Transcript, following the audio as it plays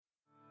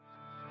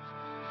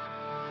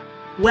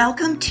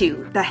Welcome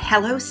to the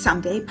Hello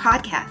Someday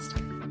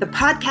podcast, the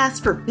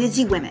podcast for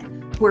busy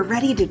women who are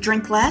ready to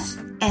drink less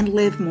and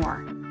live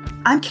more.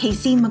 I'm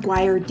Casey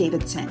McGuire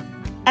Davidson,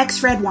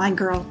 ex-red wine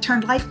girl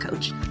turned life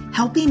coach,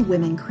 helping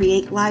women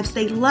create lives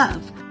they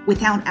love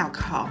without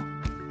alcohol.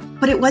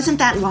 But it wasn't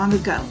that long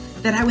ago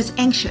that I was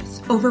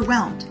anxious,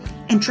 overwhelmed,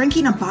 and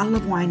drinking a bottle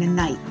of wine a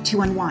night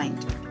to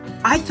unwind.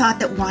 I thought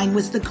that wine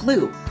was the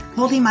glue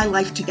holding my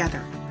life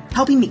together,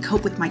 helping me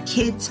cope with my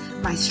kids,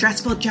 my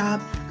stressful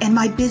job, and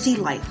my busy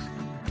life.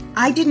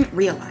 I didn't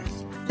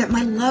realize that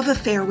my love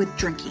affair with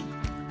drinking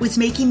was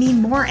making me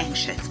more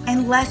anxious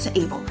and less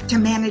able to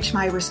manage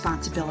my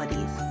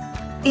responsibilities.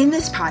 In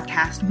this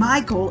podcast, my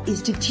goal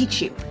is to teach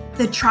you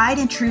the tried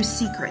and true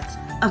secrets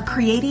of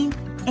creating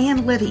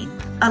and living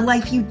a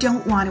life you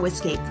don't want to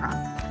escape from.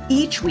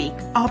 Each week,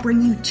 I'll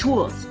bring you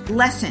tools,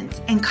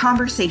 lessons, and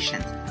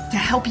conversations to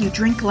help you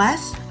drink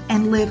less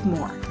and live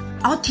more.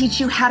 I'll teach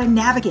you how to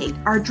navigate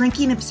our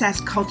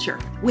drinking-obsessed culture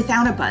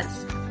without a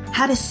buzz,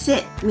 how to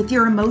sit with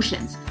your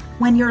emotions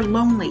when you're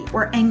lonely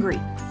or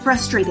angry,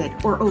 frustrated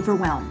or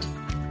overwhelmed,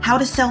 how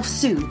to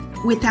self-soothe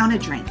without a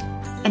drink,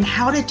 and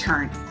how to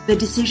turn the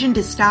decision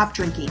to stop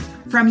drinking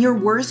from your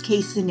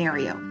worst-case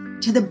scenario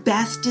to the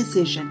best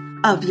decision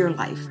of your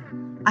life.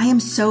 I am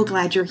so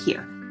glad you're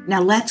here.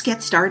 Now let's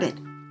get started.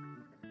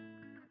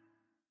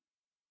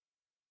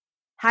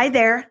 Hi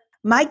there.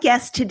 My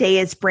guest today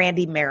is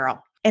Brandy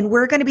Merrill. And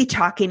we're going to be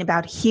talking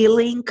about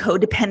healing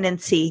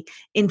codependency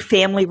in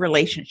family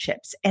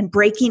relationships and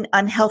breaking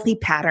unhealthy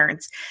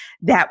patterns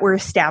that were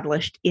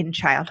established in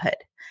childhood.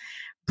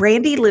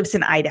 Brandy lives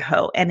in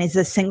Idaho and is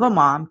a single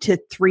mom to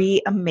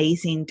 3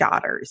 amazing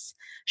daughters.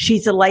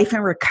 She's a life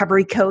and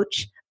recovery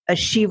coach, a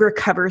She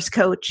Recovers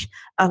coach,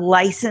 a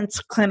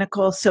licensed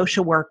clinical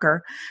social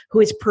worker who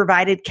has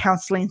provided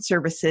counseling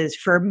services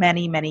for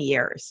many, many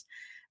years.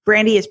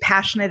 Brandy is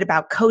passionate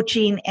about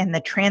coaching and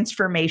the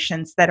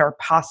transformations that are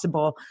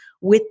possible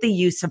with the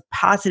use of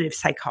positive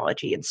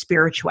psychology and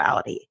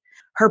spirituality.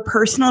 Her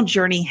personal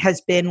journey has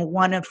been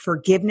one of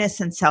forgiveness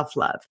and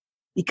self-love,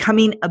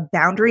 becoming a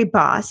boundary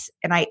boss,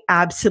 and I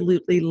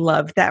absolutely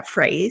love that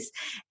phrase,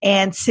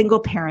 and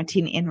single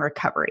parenting in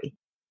recovery.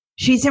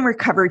 She's in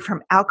recovery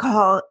from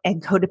alcohol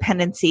and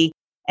codependency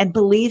and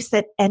believes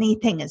that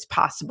anything is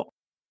possible.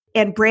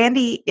 And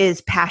Brandy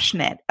is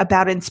passionate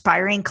about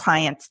inspiring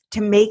clients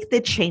to make the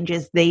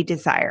changes they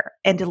desire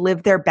and to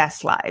live their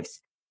best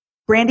lives.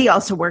 Brandy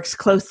also works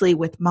closely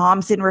with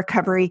moms in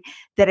recovery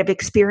that have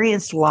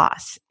experienced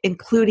loss,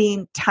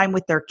 including time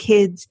with their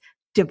kids,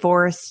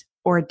 divorce,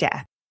 or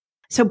death.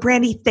 So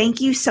Brandy,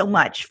 thank you so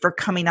much for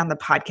coming on the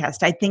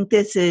podcast. I think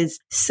this is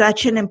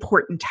such an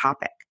important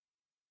topic.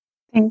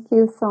 Thank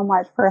you so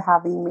much for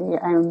having me.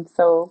 I'm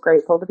so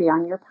grateful to be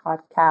on your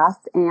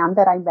podcast and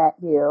that I met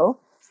you.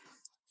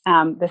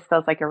 This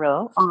feels like a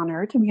real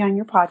honor to be on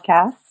your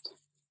podcast,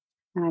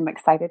 and I'm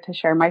excited to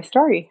share my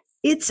story.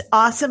 It's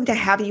awesome to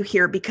have you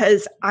here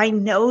because I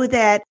know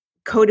that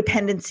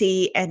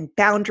codependency and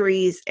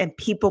boundaries and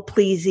people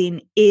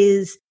pleasing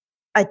is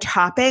a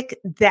topic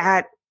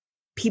that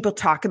people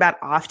talk about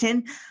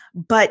often,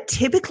 but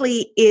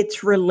typically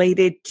it's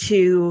related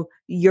to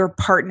your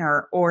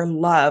partner or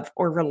love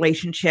or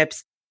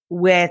relationships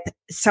with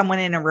someone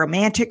in a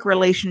romantic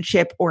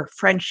relationship or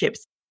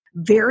friendships.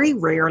 Very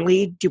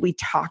rarely do we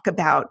talk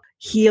about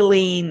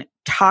healing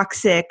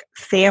toxic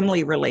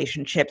family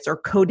relationships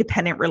or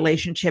codependent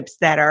relationships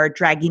that are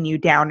dragging you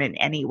down in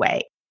any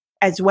way,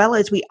 as well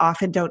as we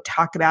often don't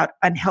talk about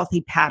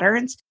unhealthy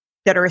patterns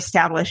that are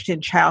established in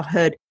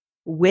childhood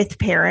with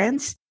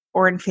parents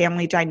or in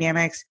family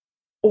dynamics,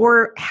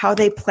 or how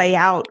they play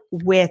out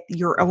with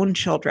your own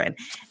children.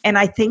 And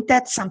I think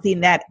that's something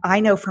that I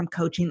know from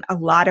coaching a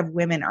lot of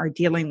women are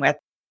dealing with,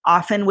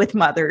 often with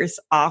mothers,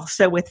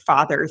 also with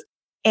fathers,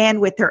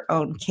 and with their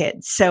own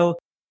kids. So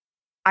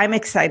I'm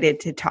excited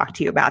to talk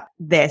to you about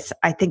this.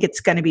 I think it's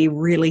going to be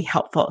really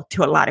helpful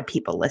to a lot of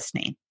people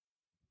listening.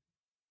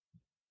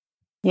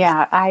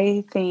 Yeah,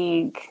 I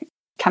think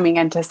coming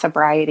into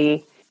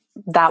sobriety,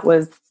 that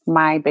was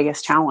my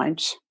biggest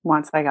challenge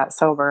once I got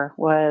sober,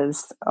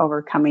 was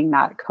overcoming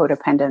that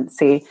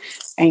codependency.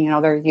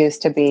 And, there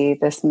used to be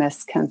this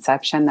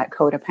misconception that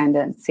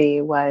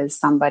codependency was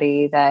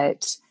somebody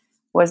that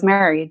was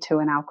married to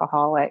an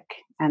alcoholic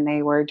and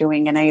they were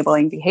doing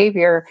enabling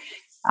behavior.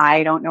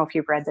 I don't know if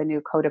you've read the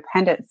new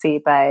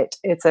Codependency, but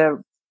it's a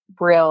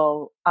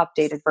real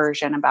updated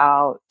version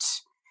about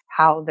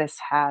how this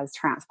has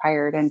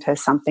transpired into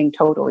something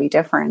totally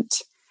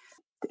different.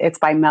 It's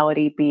by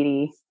Melody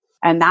Beattie.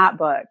 And that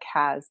book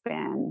has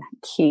been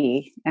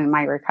key in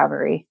my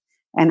recovery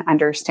and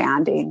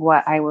understanding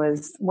what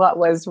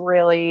was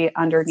really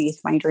underneath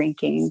my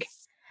drinking.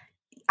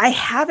 I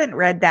haven't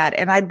read that,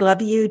 and I'd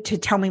love you to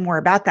tell me more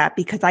about that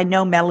because I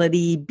know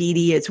Melody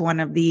Beattie is one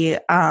of the,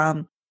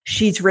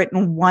 she's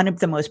written one of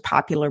the most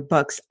popular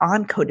books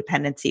on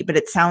codependency, but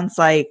it sounds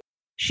like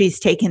she's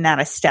taken that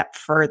a step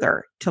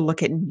further to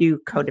look at new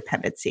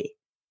codependency.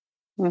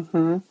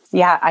 Mm-hmm.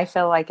 Yeah, I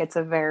feel like it's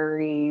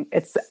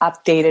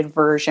updated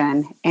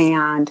version,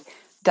 and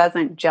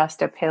doesn't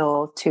just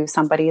appeal to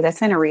somebody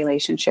that's in a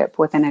relationship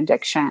with an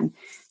addiction.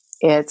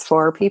 It's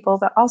for people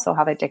that also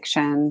have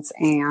addictions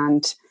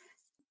and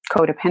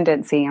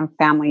codependency and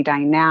family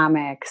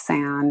dynamics.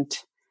 And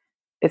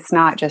it's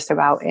not just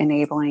about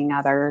enabling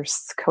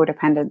others.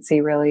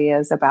 Codependency really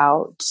is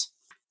about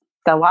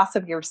the loss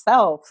of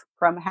yourself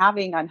from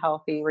having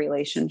unhealthy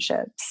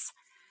relationships.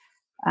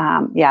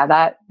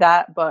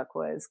 That book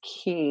was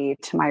key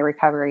to my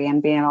recovery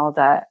and being able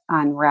to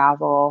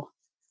unravel.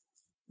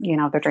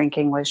 The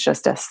drinking was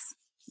just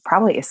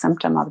probably a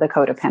symptom of the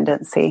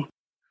codependency.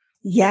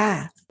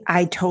 Yeah,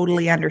 I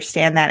totally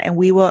understand that. And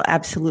we will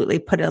absolutely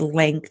put a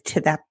link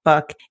to that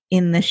book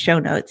in the show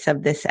notes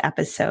of this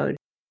episode.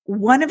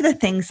 One of the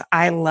things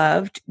I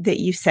loved that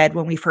you said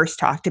when we first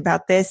talked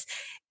about this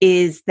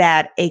is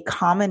that a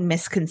common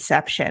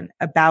misconception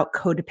about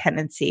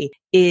codependency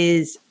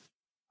is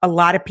a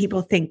lot of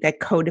people think that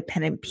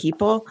codependent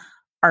people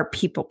are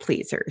people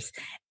pleasers.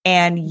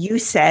 And you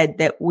said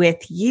that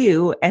with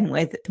you and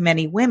with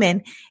many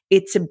women,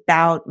 it's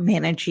about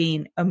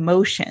managing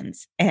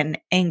emotions and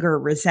anger,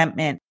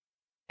 resentment,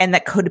 and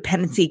that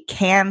codependency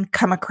can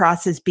come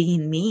across as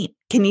being mean.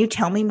 Can you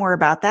tell me more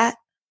about that?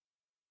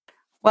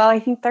 Well, I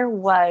think there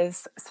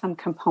was some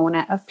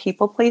component of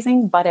people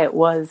pleasing, but it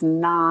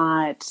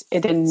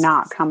did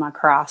not come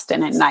across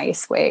in a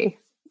nice way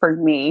for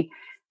me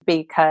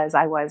because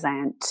I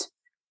wasn't,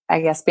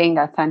 I guess, being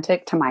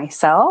authentic to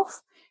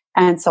myself.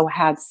 And so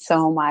had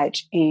so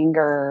much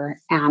anger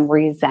and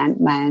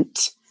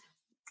resentment.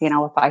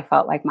 If I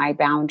felt like my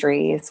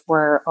boundaries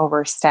were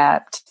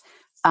overstepped,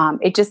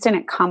 it just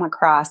didn't come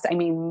across. I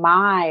mean,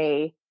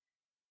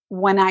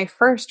 when I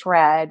first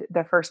read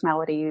the first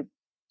Melody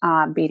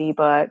Beattie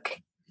book,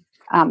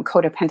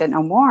 Codependent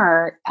No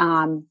More,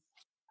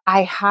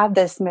 I had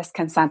this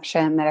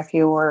misconception that if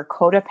you were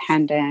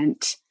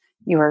codependent,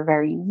 you were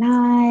very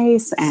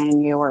nice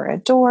and you were a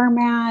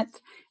doormat.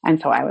 And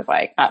so I was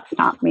like, that's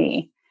not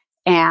me.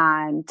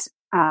 And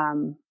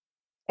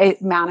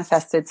it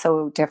manifested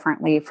so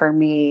differently for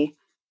me.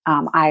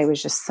 I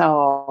was just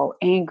so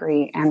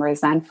angry and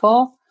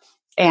resentful.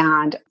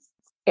 And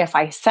if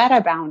I set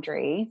a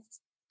boundary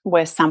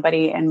with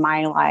somebody in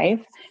my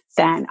life,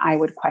 then I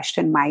would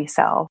question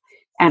myself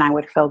and I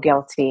would feel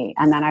guilty.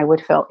 And then I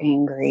would feel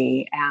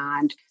angry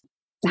and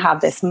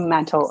have this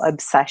mental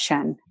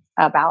obsession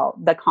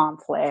about the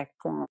conflict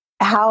and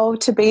how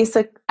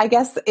to I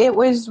guess it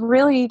was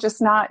really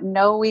just not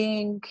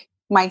knowing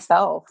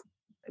myself.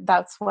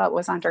 That's what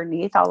was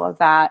underneath all of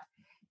that.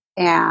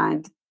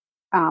 And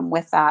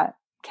with that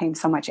came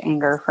so much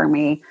anger for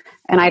me.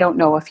 And I don't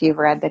know if you've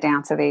read The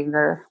Dance of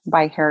Anger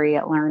by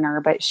Harriet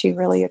Lerner, but she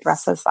really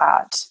addresses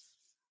that.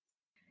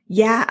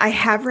 Yeah, I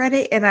have read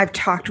it and I've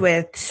talked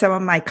with some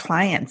of my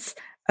clients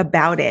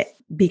about it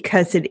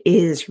because it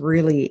is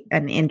really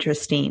an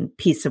interesting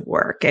piece of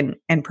work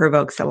and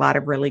provokes a lot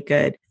of really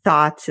good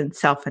thoughts and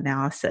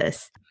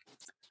self-analysis.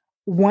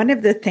 One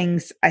of the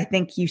things I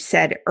think you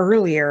said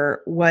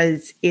earlier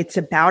was it's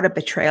about a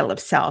betrayal of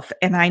self.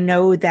 And I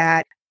know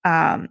that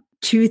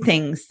two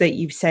things that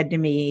you've said to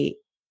me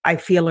I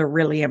feel are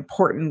really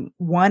important.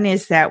 One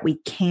is that we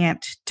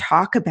can't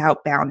talk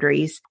about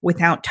boundaries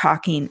without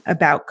talking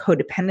about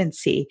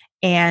codependency,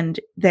 and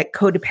that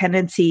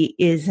codependency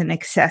is an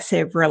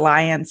excessive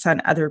reliance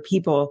on other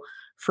people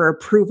for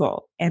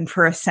approval and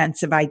for a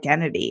sense of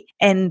identity.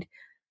 And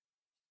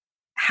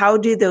how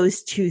do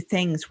those two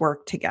things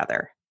work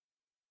together?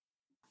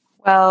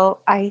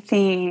 Well, I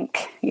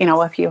think,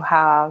 if you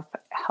have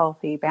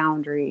healthy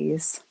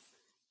boundaries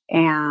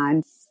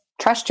and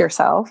trust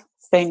yourself,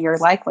 then you're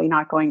likely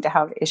not going to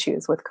have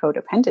issues with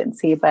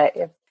codependency. But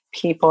if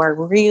people are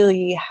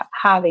really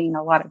having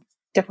a lot of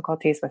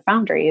difficulties with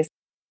boundaries,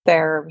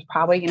 there's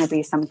probably going to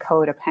be some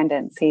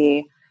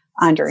codependency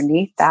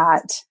underneath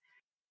that,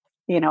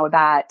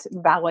 that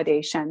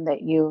validation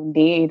that you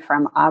need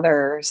from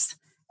others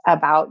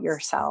about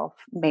yourself,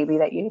 maybe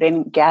that you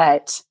didn't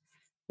get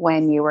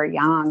when you were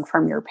young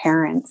from your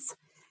parents.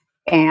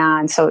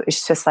 And so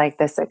it's just like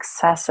this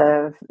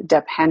excessive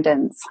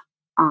dependence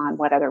on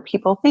what other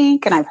people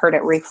think. And I've heard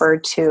it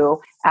referred to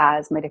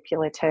as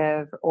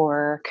manipulative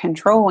or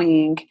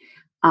controlling.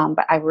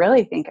 But I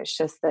really think it's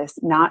just this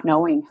not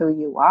knowing who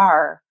you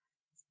are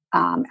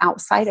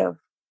outside of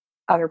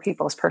other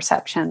people's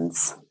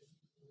perceptions.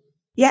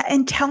 Yeah.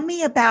 And tell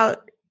me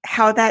about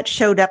how that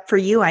showed up for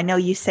you. I know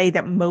you say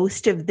that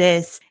most of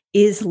this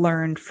is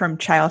learned from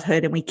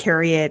childhood and we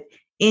carry it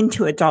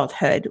into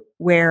adulthood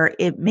where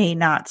it may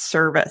not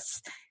serve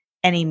us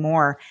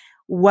anymore.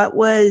 What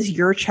was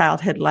your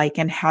childhood like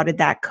and how did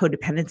that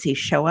codependency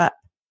show up?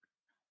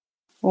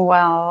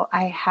 Well,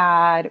 I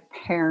had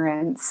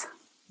parents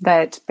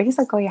that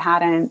basically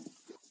hadn't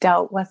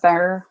dealt with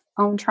their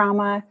own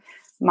trauma.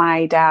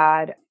 My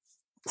dad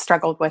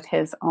struggled with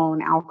his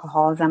own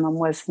alcoholism and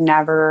was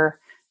never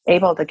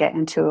able to get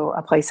into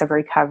a place of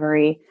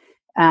recovery.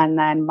 And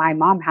then my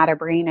mom had a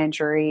brain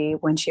injury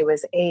when she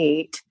was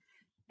 8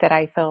 that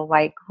I feel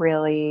like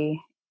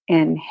really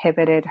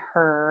inhibited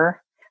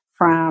her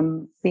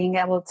from being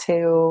able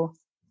to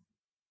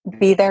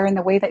be there in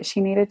the way that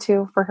she needed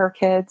to for her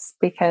kids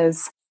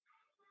because,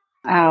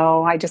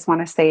 oh, I just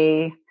want to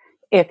say,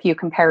 if you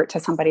compare it to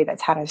somebody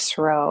that's had a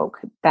stroke,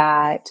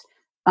 that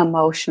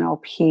emotional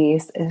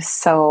piece is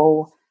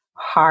so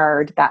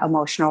hard, that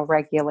emotional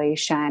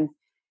regulation.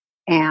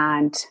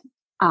 And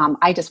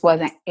I just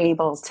wasn't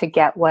able to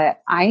get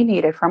what I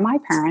needed from my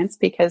parents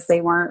because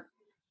they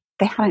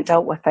hadn't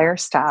dealt with their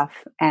stuff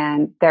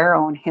and their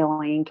own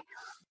healing.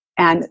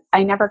 And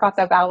I never got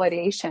the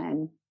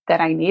validation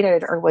that I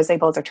needed or was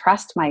able to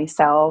trust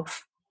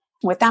myself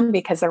with them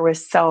because there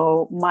was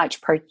so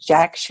much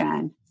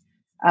projection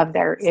of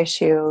their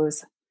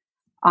issues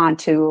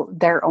onto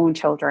their own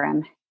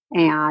children.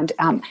 And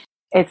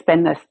it's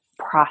been this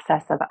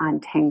process of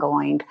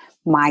untangling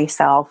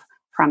myself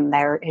from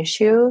their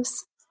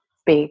issues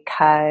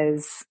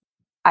because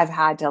I've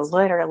had to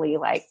literally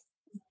like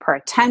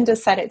pretend to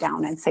set it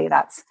down and say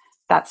that's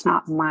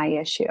not my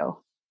issue.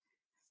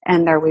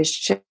 And there was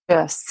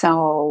just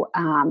so,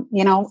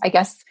 I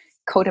guess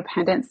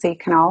codependency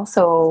can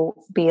also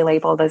be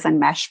labeled as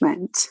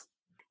enmeshment.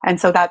 And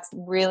so that's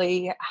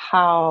really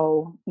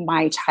how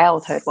my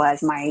childhood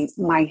was.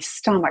 My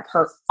stomach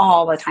hurt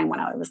all the time when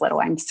I was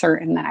little. I'm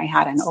certain that I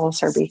had an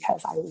ulcer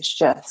because I was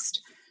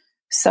just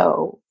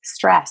so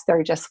stressed.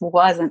 There just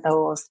wasn't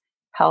those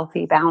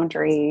healthy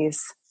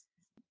boundaries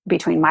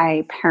between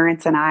my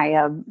parents and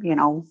I of,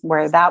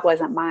 where that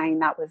wasn't mine,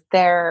 that was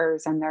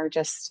theirs. And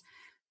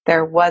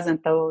there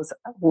wasn't those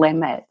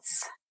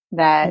limits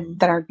that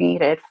are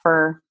needed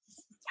for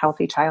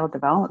healthy child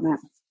development.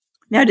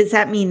 Now, does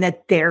that mean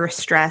that their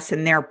stress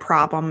and their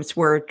problems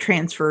were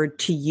transferred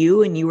to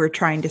you and you were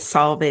trying to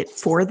solve it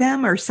for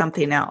them or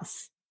something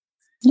else?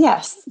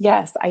 Yes.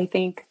 I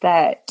think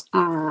that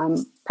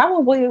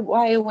probably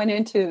why I went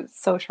into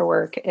social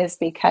work is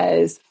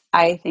because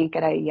I think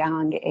at a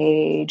young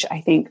age, I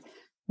think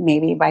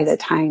maybe by the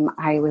time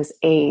I was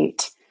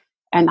 8,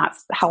 and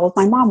that's how old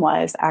my mom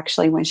was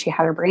actually when she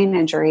had her brain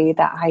injury,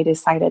 that I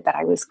decided that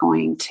I was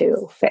going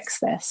to fix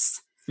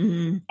this.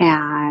 Mm-hmm.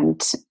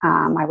 And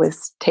I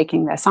was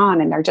taking this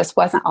on, and there just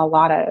wasn't a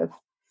lot of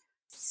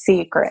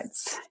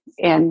secrets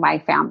in my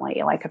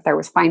family. Like if there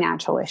was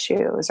financial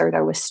issues or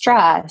there was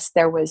stress,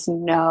 there was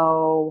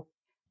no,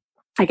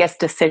 I guess,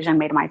 decision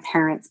made on my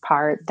parents'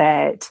 part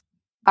that,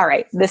 all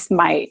right, this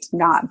might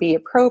not be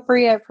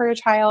appropriate for a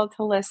child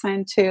to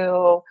listen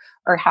to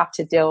or have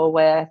to deal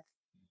with.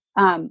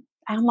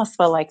 I almost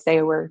feel like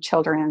they were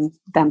children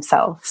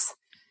themselves,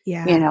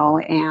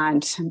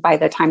 and by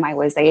the time I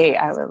was 8,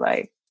 I was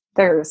like,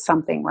 there's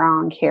something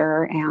wrong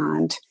here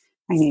and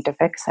I need to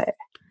fix it.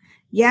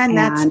 Yeah.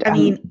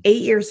 And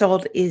 8 years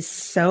old is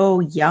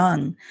so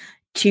young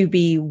to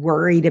be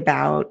worried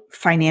about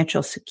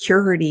financial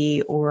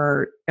security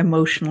or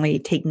emotionally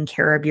taking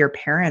care of your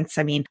parents.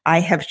 I mean,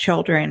 I have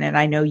children and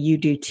I know you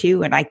do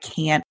too. And I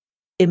can't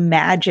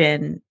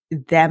imagine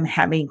them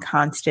having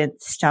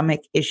constant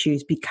stomach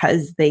issues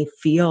because they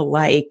feel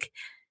like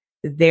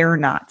they're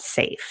not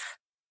safe,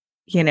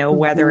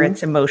 whether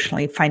it's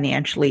emotionally,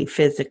 financially,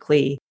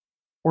 physically,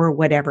 or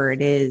whatever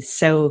it is.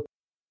 So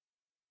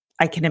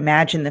I can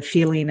imagine the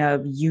feeling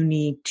of you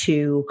need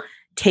to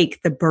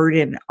take the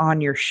burden on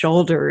your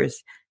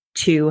shoulders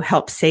to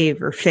help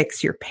save or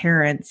fix your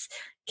parents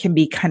can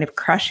be kind of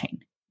crushing.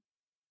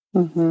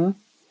 Mm-hmm.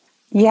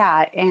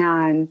 Yeah.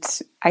 And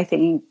I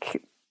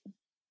think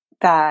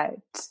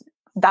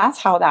that's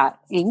how that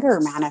anger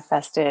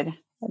manifested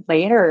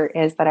later,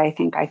 is that I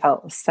think I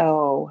felt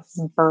so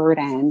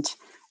burdened.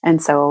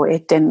 And so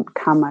it didn't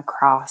come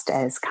across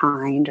as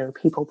kind or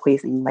people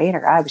pleasing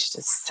later. I was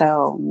just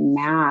so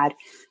mad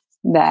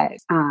that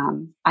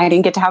I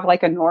didn't get to have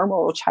like a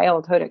normal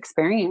childhood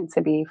experience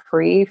to be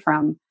free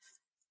from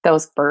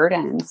those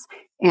burdens,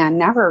 and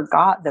never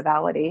got the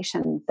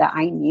validation that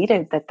I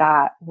needed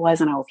that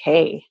wasn't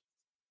okay.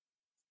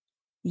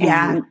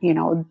 Yeah.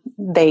 And,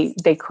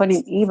 they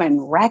couldn't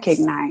even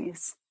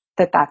recognize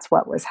that that's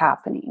what was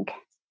happening.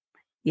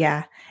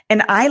 Yeah.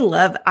 And I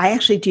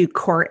actually do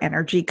core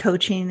energy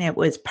coaching. It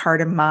was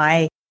part of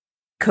my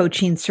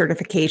coaching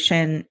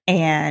certification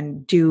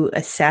and do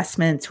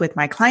assessments with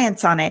my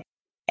clients on it.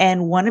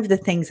 And one of the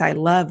things I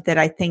love that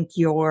I think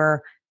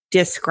you're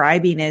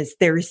describing is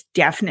there's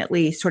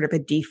definitely sort of a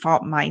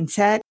default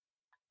mindset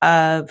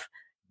of,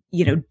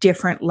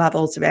 different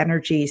levels of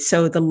energy.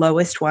 So the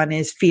lowest one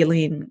is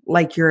feeling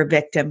like you're a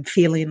victim,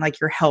 feeling like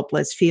you're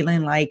helpless,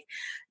 feeling like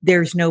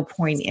there's no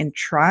point in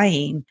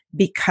trying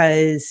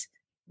because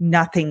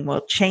nothing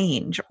will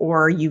change,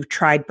 or you've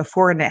tried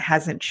before and it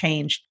hasn't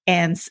changed.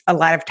 And a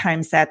lot of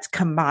times that's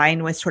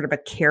combined with sort of a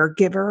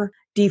caregiver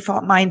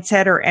default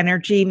mindset or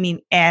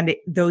energy. And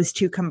those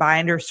two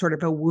combined are sort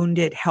of a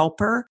wounded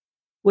helper,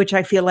 which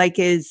I feel like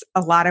is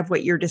a lot of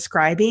what you're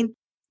describing.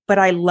 But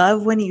I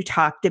love when you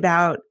talked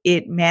about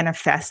it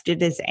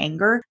manifested as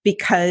anger,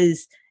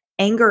 because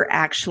anger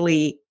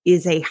actually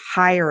is a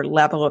higher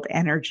level of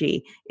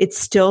energy. It's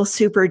still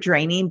super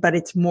draining, but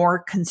it's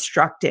more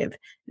constructive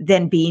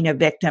than being a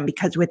victim,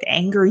 because with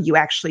anger, you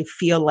actually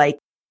feel like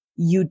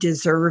you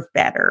deserve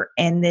better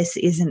and this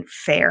isn't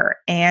fair.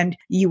 And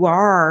you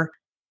are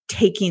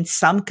taking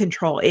some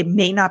control. It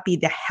may not be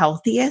the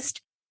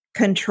healthiest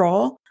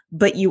control,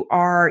 but you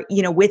are,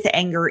 with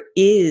anger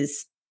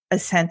is a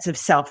sense of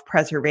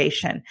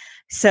self-preservation.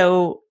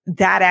 So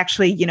that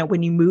actually,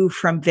 when you move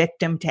from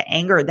victim to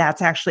anger,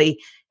 that's actually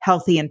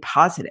healthy and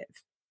positive.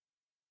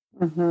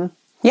 Mm-hmm.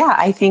 Yeah,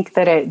 I think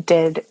that it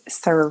did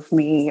serve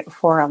me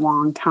for a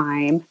long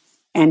time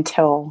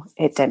until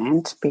it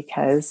didn't,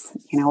 because,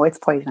 it's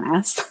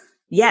poisonous.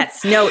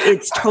 Yes, no,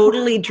 it's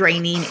totally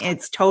draining.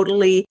 It's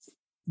totally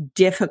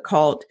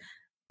difficult.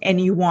 And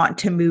you want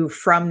to move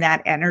from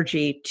that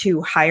energy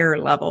to higher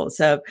levels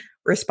of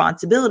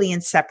responsibility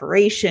and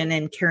separation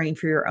and caring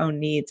for your own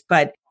needs.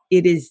 But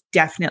it is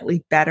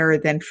definitely better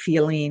than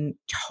feeling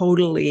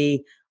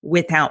totally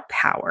without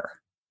power.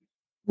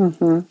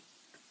 Mm-hmm.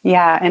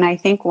 Yeah. And I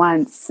think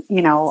once,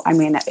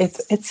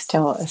 it's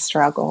still a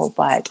struggle,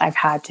 but I've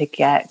had to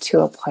get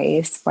to a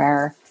place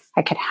where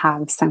I could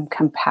have some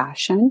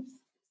compassion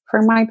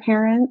for my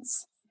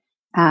parents.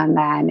 And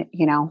then,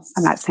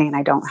 I'm not saying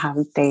I don't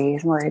have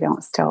days where I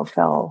don't still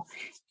feel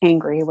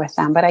angry with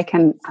them, but I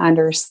can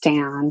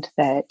understand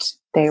that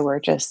they were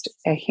just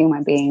a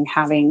human being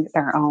having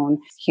their own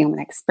human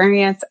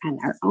experience and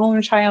their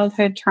own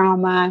childhood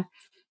trauma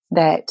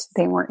that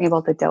they weren't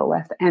able to deal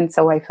with. And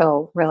so I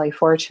feel really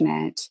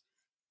fortunate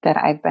that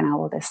I've been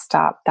able to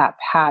stop that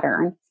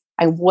pattern.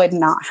 I would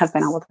not have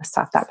been able to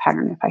stop that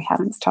pattern if I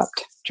hadn't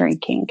stopped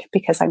drinking,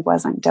 because I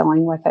wasn't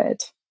dealing with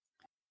it.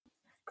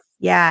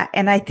 Yeah.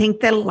 And I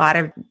think that a lot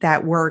of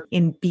that work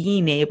in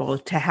being able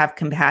to have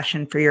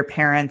compassion for your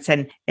parents,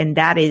 and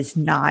that is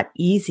not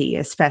easy,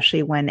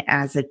 especially when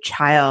as a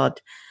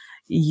child,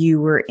 you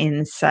were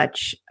in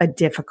such a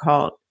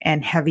difficult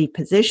and heavy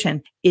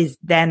position, is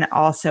then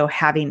also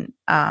having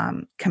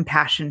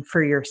compassion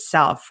for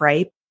yourself,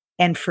 right?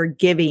 And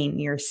forgiving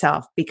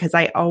yourself, because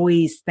I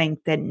always think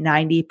that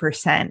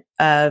 90%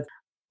 of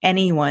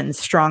anyone's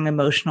strong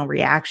emotional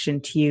reaction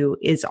to you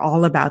is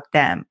all about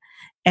them,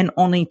 and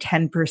only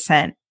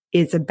 10%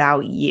 is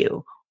about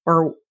you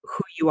or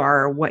who you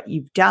are or what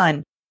you've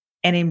done.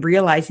 And in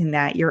realizing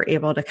that, you're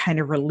able to kind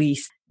of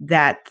release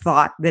that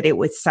thought that it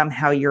was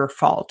somehow your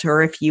fault,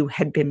 or if you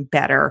had been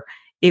better,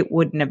 it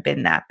wouldn't have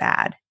been that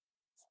bad.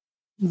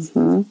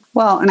 Mm-hmm.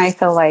 Well, and I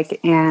feel like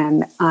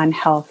in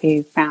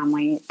unhealthy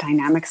family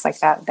dynamics like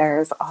that,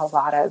 there's a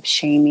lot of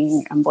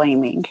shaming and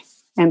blaming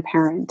in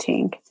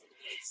parenting.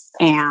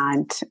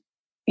 And,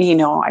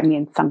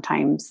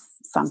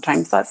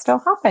 sometimes that still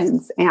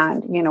happens.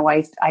 And,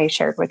 I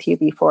shared with you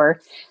before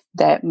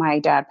that my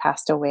dad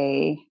passed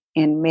away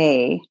in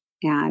May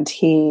and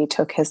he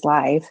took his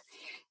life.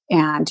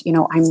 And,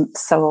 I'm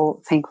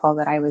so thankful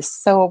that I was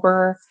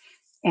sober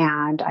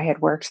and I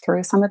had worked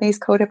through some of these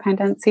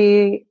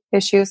codependency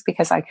issues,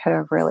 because I could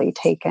have really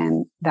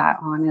taken that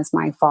on as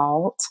my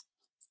fault,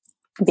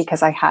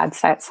 because I had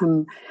set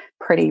some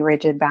pretty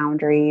rigid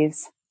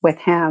boundaries with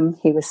him.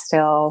 He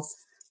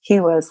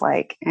was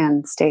like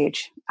in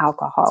stage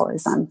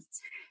alcoholism.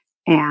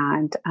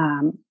 And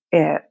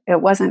it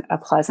wasn't a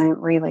pleasant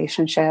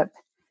relationship.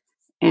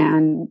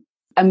 And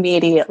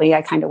immediately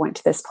I kind of went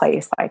to this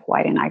place like,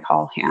 why didn't I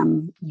call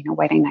him?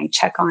 Why didn't I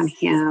check on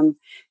him?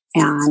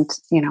 And,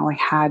 I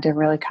had to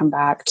really come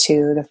back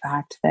to the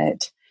fact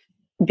that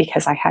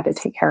because I had to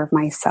take care of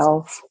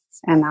myself,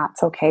 and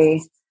that's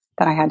okay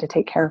that I had to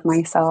take care of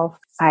myself.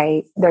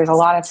 There's a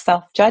lot of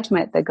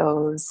self-judgment that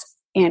goes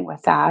in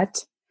with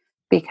that,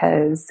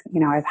 because,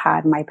 I've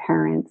had my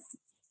parents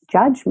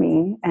judge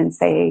me and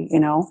say,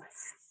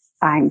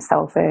 I'm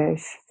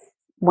selfish.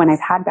 When I've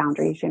had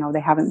boundaries, they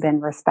haven't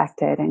been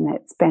respected, and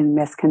it's been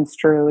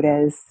misconstrued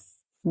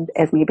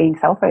as me being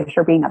selfish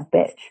or being a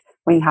bitch.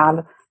 When you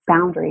have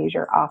boundaries,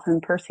 you're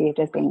often perceived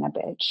as being a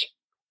bitch.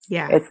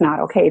 Yeah. It's not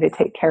okay to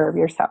take care of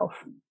yourself.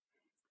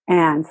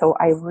 And so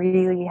I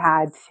really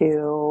had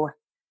to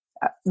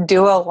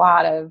do a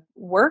lot of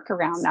work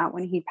around that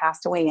when he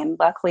passed away. And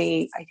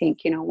luckily, I think,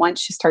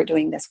 once you start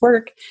doing this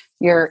work,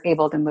 you're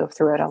able to move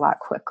through it a lot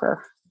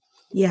quicker.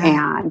 Yeah.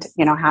 And,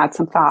 had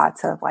some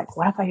thoughts of like,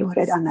 what if I would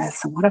have done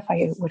this? And what if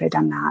I would have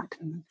done that?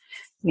 And,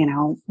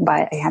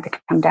 but I had to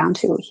come down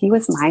to, he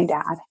was my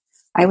dad.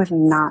 I was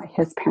not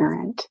his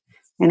parent.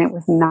 And it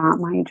was not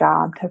my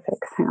job to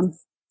fix him.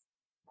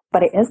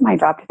 But it is my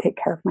job to take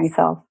care of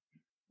myself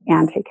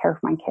and take care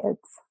of my kids.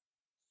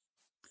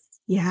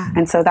 Yeah.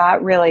 And so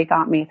that really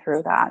got me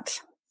through that.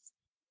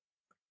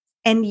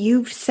 And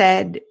you've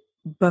said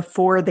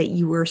before that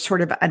you were sort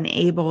of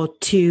unable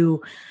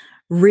to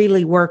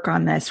really work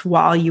on this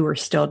while you were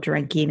still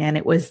drinking. And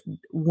it was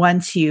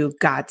once you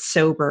got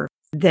sober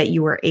that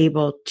you were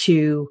able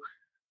to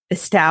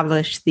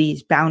establish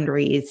these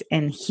boundaries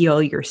and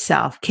heal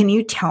yourself. Can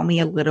you tell me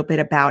a little bit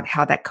about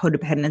how that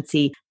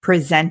codependency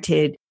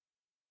presented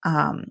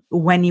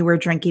when you were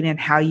drinking, and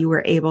how you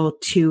were able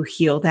to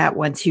heal that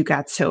once you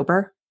got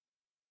sober?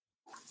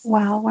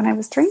 Well, when I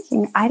was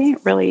drinking, I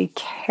didn't really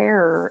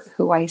care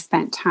who I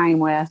spent time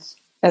with,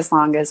 as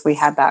long as we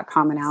had that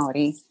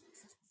commonality,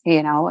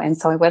 and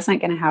so I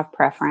wasn't going to have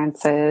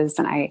preferences,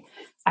 and I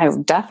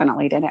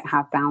definitely didn't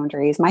have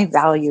boundaries. My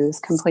values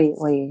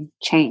completely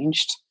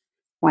changed.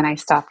 when I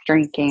stopped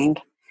drinking.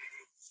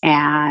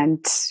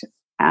 And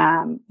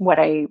what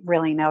I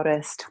really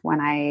noticed when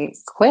I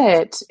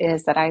quit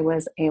is that I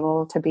was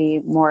able to be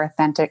more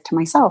authentic to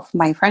myself.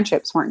 My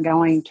friendships weren't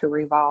going to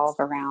revolve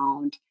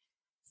around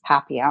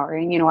happy hour.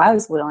 And, I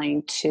was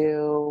willing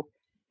to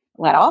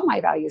let all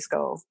my values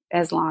go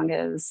as long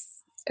as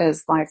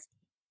like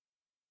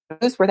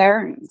those were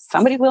there and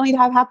somebody willing to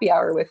have happy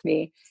hour with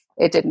me.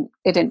 It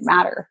didn't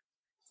matter.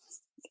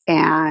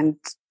 And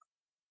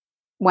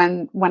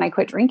when I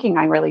quit drinking,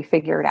 I really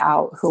figured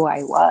out who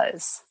I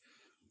was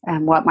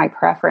and what my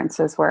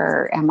preferences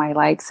were and my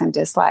likes and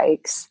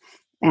dislikes,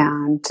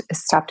 and it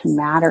stopped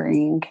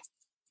mattering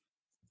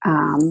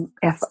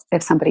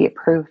if somebody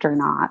approved or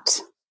not.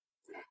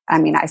 I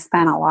mean, I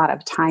spent a lot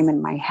of time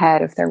in my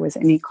head if there was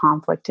any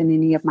conflict in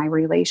any of my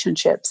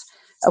relationships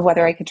of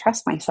whether I could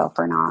trust myself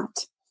or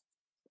not.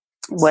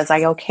 Was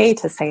I okay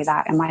to say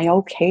that? Am I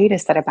okay to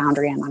set a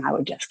boundary? And then I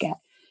would just get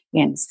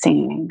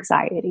insane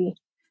anxiety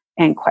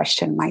and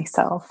question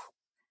myself.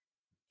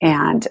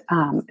 And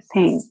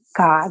thank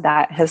God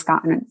that has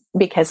gotten,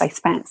 because I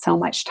spent so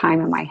much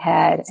time in my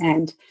head.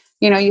 And,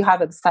 you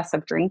have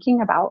obsessive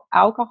drinking about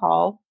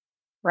alcohol,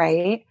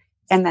 right?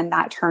 And then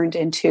that turned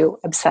into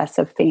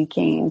obsessive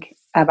thinking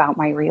about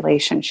my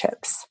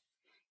relationships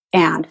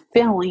and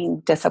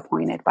feeling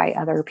disappointed by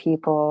other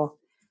people.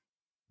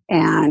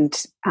 And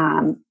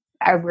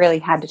I really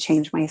had to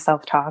change my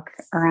self-talk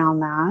around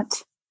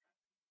that.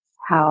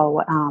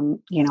 How,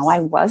 I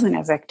wasn't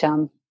a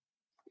victim.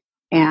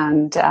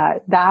 And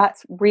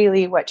that's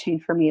really what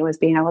changed for me, was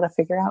being able to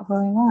figure out who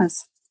I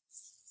was.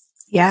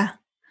 Yeah,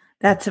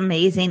 that's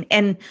amazing.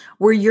 And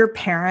were your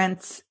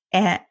parents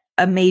a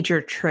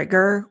major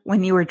trigger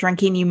when you were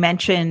drinking? You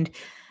mentioned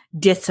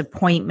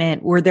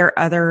disappointment. Were there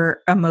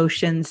other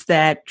emotions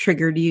that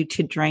triggered you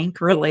to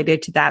drink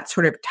related to that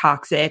sort of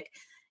toxic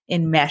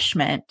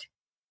enmeshment?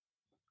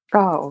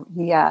 Oh,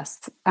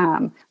 yes.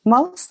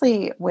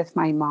 Mostly with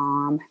my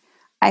mom.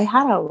 I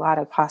had a lot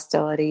of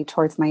hostility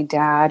towards my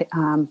dad.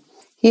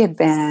 He had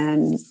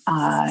been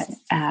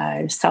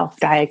a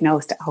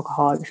self-diagnosed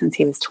alcoholic since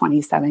he was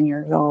 27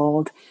 years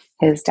old.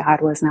 His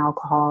dad was an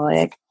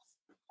alcoholic.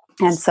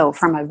 And so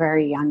from a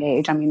very young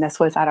age, I mean, this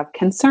was out of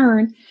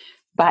concern,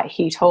 but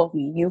he told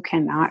me, you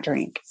cannot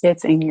drink.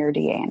 It's in your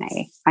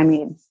DNA. I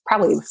mean,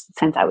 probably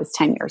since I was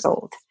 10 years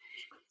old.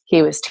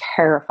 He was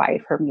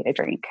terrified for me to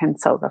drink. And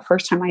so the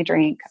first time I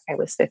drank, I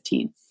was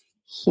 15.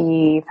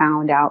 He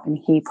found out and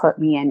he put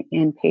me in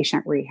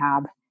inpatient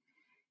rehab.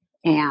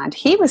 And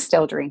he was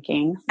still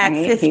drinking, At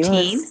right?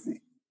 15?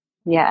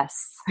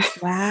 Yes.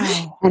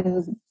 Wow.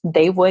 And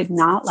they would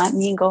not let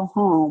me go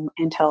home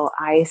until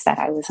I said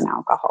I was an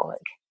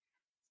alcoholic.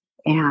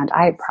 And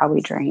I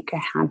probably drank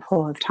a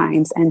handful of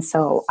times. And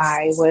so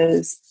I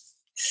was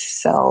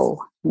so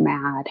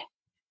mad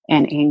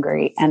and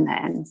angry. And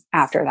then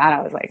after that,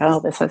 I was like, oh,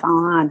 this is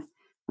on.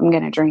 I'm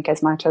going to drink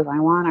as much as I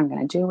want. I'm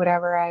going to do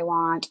whatever I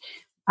want.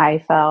 I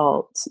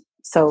felt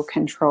so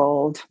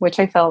controlled, which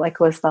I felt like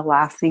was the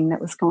last thing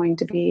that was going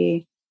to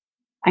be.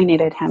 I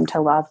needed him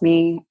to love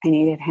me. I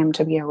needed him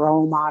to be a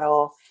role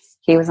model.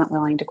 He wasn't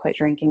willing to quit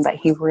drinking, but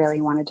he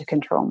really wanted to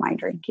control my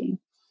drinking.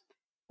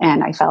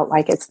 And I felt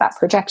like it's that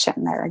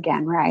projection there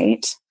again,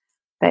 right?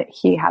 That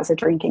he has a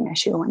drinking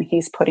issue and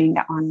he's putting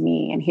it on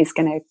me and he's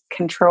going to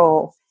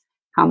control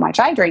how much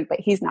I drink, but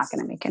he's not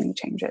going to make any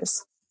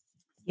changes.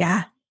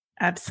 Yeah,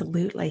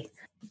 absolutely.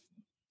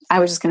 I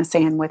was just going to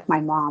say, and with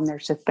my mom,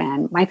 there's just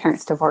been, my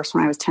parents divorced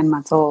when I was 10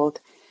 months old.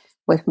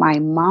 With my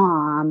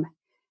mom,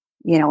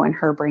 in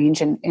her brain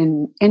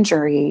and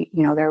injury,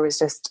 there was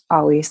just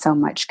always so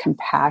much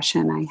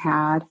compassion I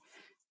had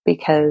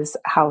because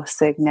how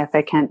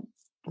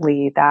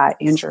significantly that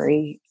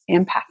injury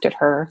impacted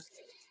her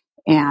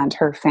and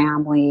her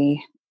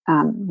family.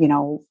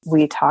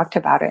 We talked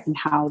about it and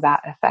how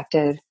that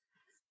affected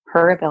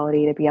her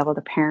ability to be able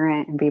to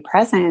parent and be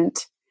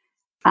present.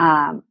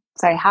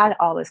 So I had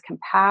all this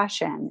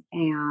compassion,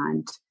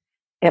 and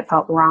it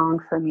felt wrong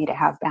for me to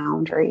have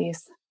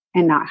boundaries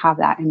and not have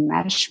that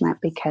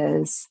enmeshment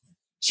because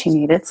she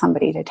needed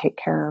somebody to take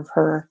care of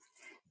her.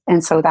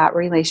 And so that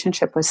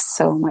relationship was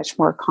so much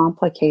more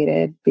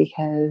complicated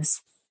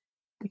because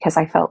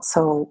I felt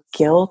so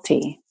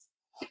guilty.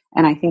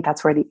 And I think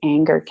that's where the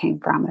anger came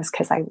from, is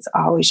because I was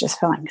always just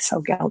feeling so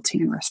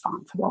guilty and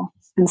responsible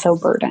and so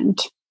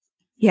burdened.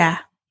 Yeah,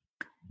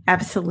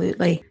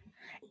 absolutely.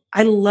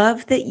 I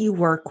love that you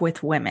work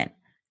with women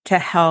to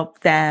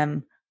help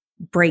them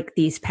break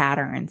these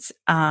patterns,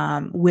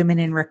 women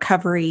in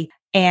recovery.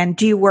 And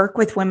do you work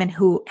with women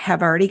who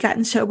have already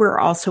gotten sober or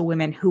also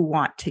women who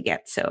want to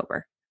get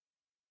sober?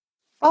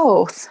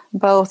 Both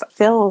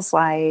feels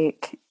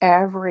like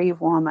every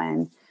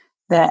woman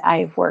that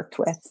I've worked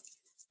with,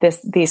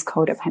 these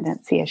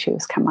codependency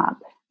issues come up,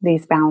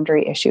 these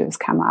boundary issues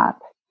come up.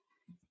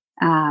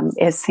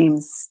 It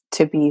seems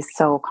to be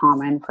so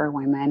common for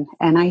women.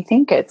 And I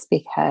think it's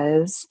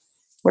because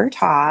we're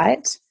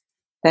taught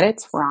that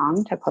it's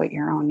wrong to put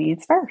your own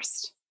needs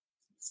first.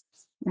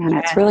 And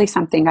it's really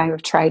something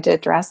I've tried to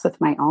address with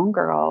my own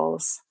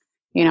girls.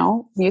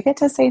 You get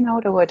to say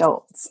no to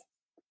adults.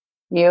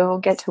 You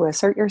get to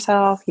assert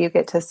yourself. You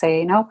get to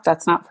say, nope,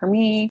 that's not for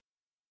me.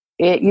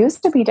 It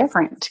used to be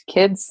different.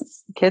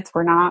 Kids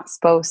were not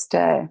supposed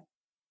to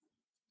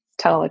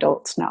tell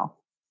adults no.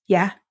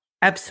 Yeah,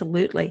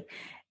 absolutely.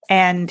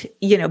 And,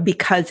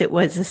 because it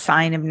was a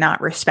sign of not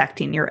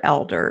respecting your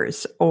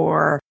elders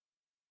or,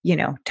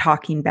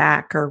 talking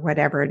back or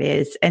whatever it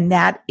is. And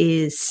that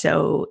is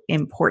so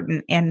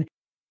important. And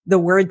the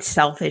word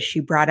selfish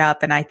you brought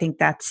up, and I think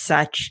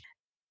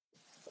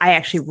I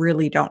actually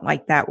really don't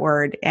like that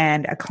word.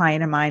 And a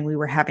client of mine, we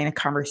were having a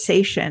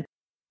conversation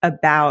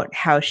about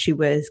how she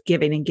was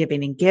giving and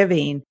giving and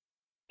giving,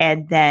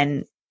 and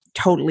then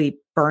totally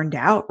burned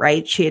out,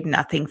 right? She had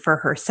nothing for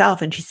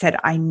herself. And she said,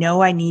 I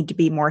know I need to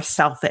be more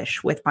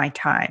selfish with my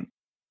time.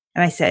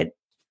 And I said,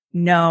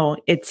 no,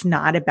 it's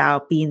not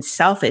about being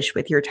selfish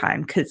with your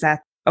time, because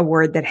that's a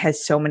word that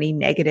has so many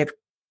negative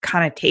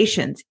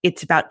connotations.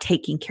 It's about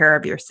taking care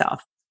of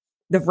yourself.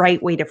 The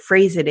right way to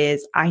phrase it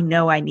is, I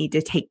know I need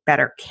to take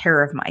better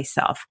care of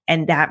myself.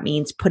 And that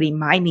means putting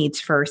my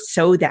needs first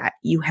so that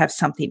you have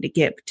something to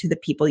give to the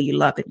people you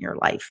love in your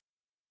life.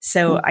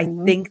 So I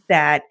think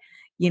that,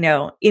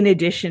 in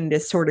addition to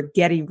sort of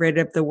getting rid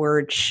of the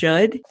word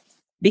should,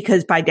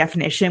 because by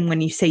definition, when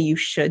you say you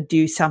should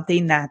do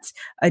something, that's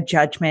a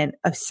judgment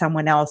of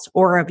someone else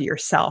or of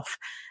yourself,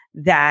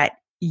 that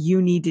you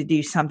need to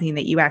do something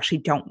that you actually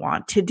don't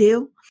want to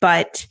do.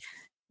 But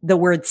the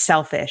word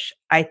selfish,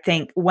 I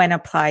think, when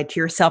applied to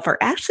yourself, or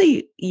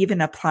actually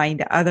even applying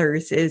to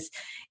others,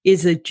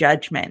 is a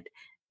judgment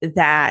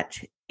that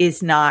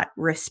is not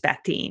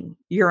respecting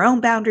your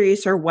own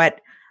boundaries or what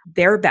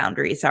their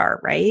boundaries are,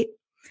 right?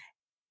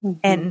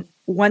 And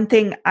one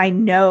thing I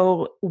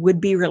know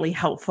would be really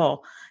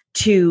helpful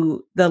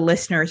to the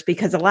listeners,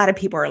 because a lot of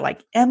people are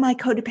like, am I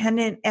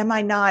codependent? Am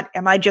I not?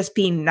 Am I just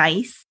being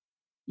nice?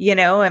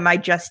 Am I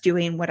just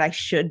doing what I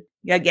should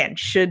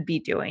be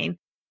doing?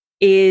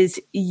 Is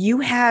you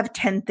have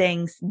 10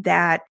 things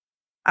that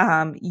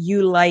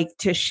you like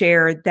to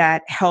share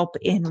that help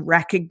in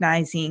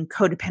recognizing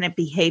codependent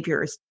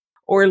behaviors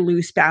or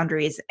loose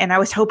boundaries. And I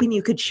was hoping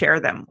you could share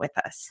them with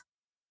us.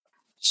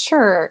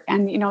 Sure.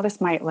 And, this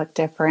might look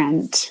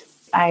different.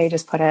 I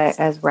just put it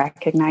as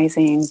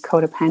recognizing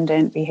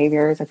codependent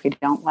behaviors. If you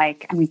don't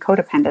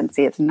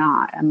codependency is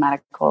not a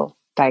medical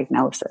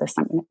diagnosis.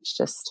 It's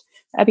just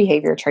a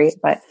behavior trait,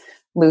 but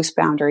loose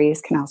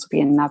boundaries can also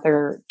be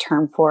another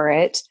term for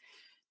it.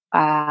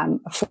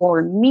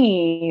 For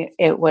me,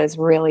 it was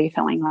really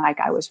feeling like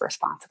I was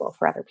responsible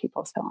for other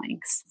people's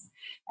feelings.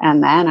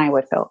 And then I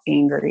would feel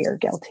angry or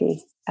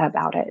guilty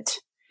about it.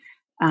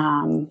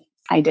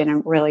 I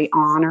didn't really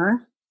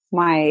honor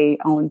my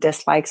own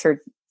dislikes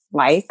or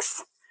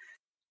likes.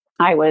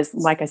 I was,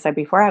 like I said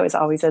before, I was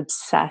always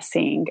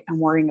obsessing and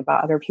worrying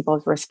about other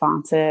people's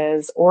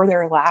responses or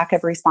their lack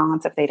of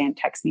response. If they didn't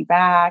text me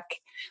back,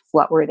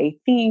 what were they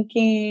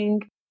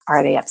thinking?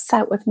 Are they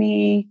upset with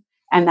me?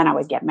 And then I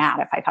would get mad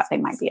if I thought they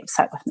might be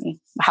upset with me.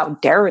 How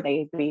dare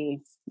they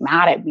be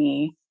mad at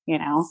me,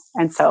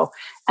 And so,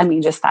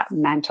 just that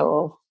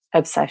mental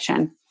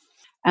obsession.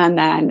 And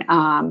then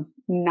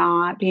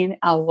not being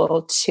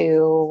able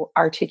to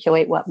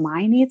articulate what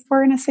my needs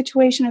were in a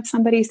situation if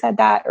somebody said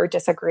that or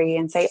disagree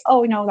and say,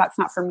 oh, no, that's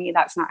not for me.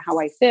 That's not how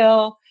I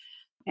feel.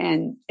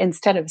 And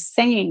instead of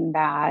saying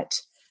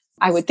that,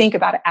 I would think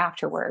about it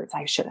afterwards.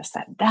 I should have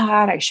said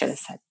that. I should have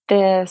said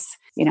this.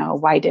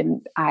 Why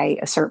didn't I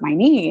assert my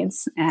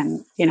needs?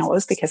 And, it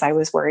was because I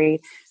was worried.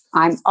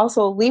 I'm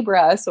also a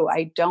Libra, so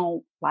I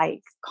don't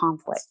like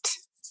conflict.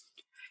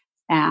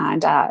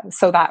 And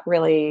so that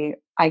really,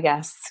 I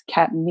guess,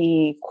 kept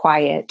me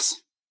quiet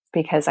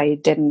because I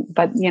didn't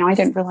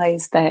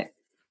realize that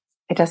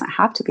it doesn't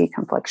have to be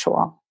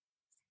conflictual.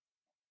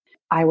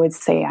 I would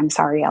say I'm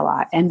sorry a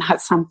lot. And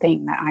that's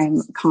something that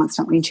I'm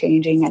constantly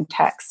changing in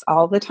texts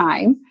all the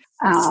time.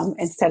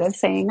 Instead of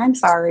saying I'm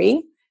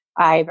sorry,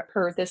 I've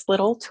heard this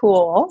little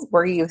tool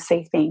where you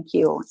say thank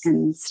you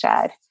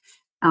instead.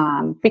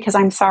 Because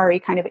I'm sorry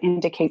kind of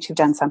indicates you've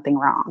done something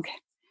wrong.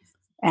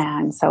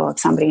 And so if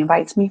somebody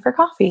invites me for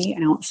coffee,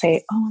 I don't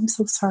say, oh, I'm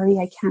so sorry,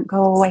 I can't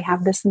go. I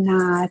have this and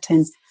that.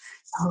 And,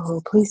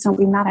 oh, please don't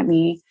be mad at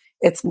me.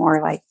 It's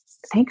more like,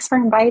 thanks for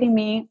inviting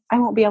me. I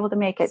won't be able to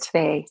make it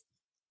today.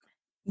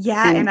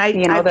 Yeah. And I've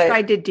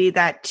tried to do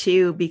that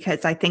too,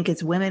 because I think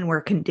as women,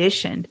 we're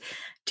conditioned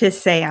to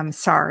say, I'm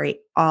sorry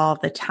all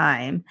the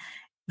time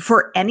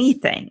for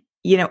anything,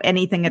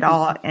 anything at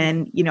all.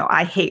 And,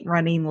 I hate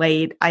running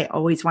late. I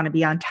always want to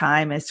be on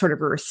time as sort of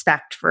a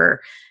respect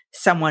for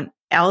someone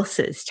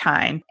else's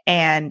time.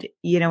 And,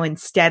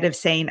 instead of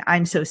saying,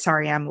 I'm so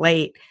sorry I'm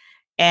late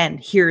and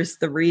here's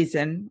the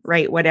reason,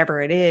 right?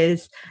 Whatever it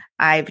is,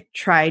 I've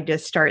tried to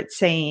start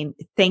saying,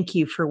 thank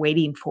you for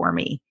waiting for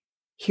me.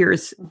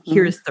 Here's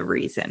the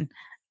reason.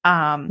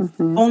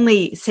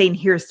 Only saying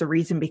here's the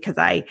reason because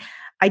I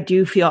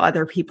do feel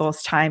other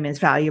people's time is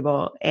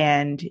valuable.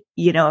 And,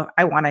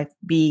 I want to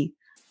be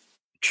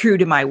true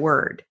to my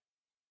word.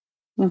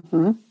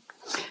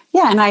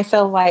 Yeah. And I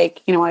feel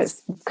like,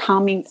 it's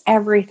calming,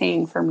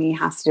 everything for me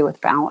has to do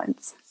with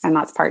balance. And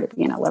that's part of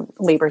being a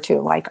Libra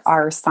too. Like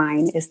our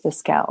sign is the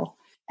scale.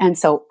 And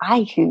so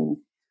I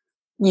can,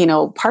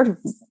 part of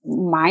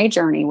my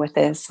journey with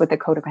this, with the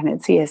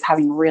codependency, is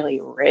having really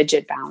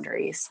rigid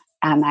boundaries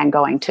and then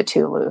going to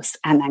too loose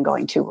and then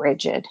going too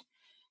rigid.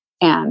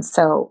 And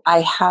so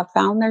I have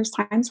found there's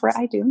times where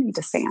I do need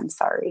to say, I'm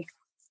sorry.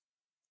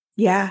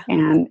 Yeah.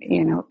 And,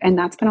 and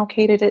that's been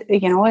okay to,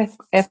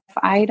 if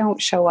I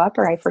don't show up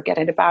or I forget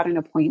it about an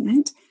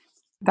appointment,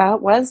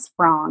 that was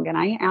wrong. And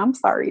I am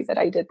sorry that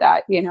I did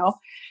that,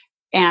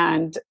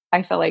 and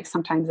I feel like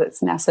sometimes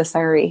it's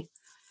necessary.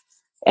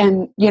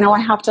 And, I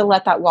have to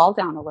let that wall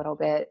down a little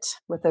bit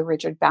with the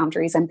rigid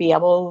boundaries and be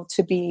able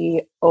to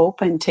be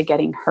open to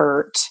getting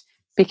hurt,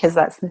 because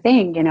that's the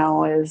thing,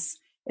 is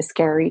it's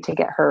scary to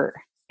get hurt.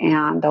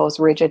 And those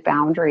rigid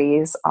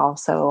boundaries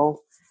also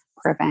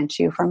prevent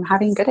you from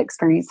having good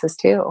experiences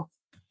too.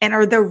 And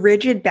are the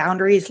rigid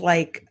boundaries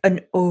like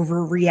an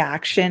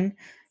overreaction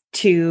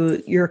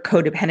to your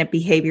codependent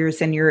behaviors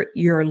and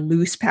your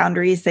loose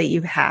boundaries that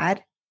you've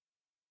had?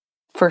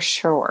 For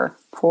sure.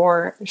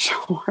 For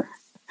sure.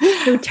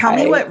 So tell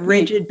me what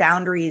rigid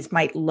boundaries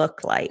might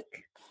look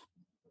like.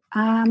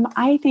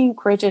 I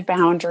think rigid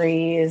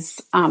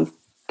boundaries,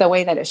 the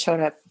way that it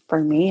showed up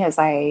for me is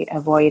I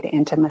avoid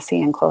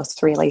intimacy in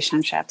close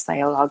relationships.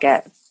 I'll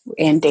get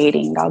in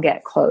dating, I'll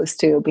get close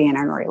to being in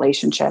a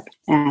relationship.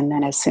 And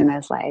then as soon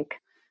as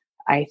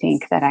I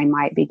think that I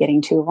might be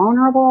getting too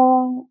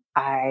vulnerable,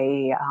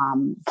 I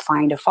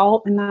find a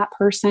fault in that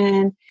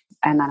person,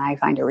 and then I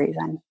find a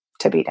reason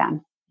to be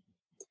done.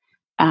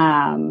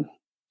 And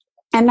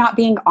not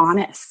being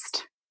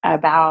honest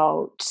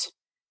about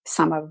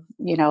some of,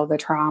 the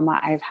trauma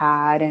I've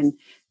had. And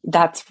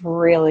that's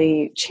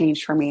really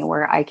changed for me,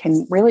 where I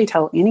can really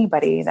tell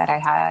anybody that I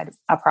had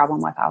a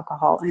problem with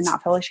alcohol and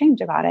not feel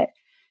ashamed about it.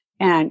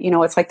 And,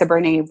 it's like the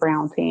Brene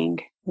Brown thing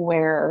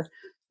where,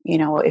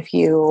 if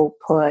you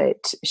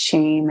put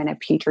shame in a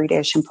petri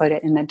dish and put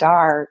it in the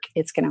dark,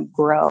 it's going to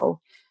grow.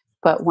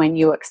 But when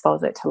you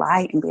expose it to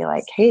light and be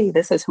like, hey,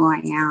 this is who I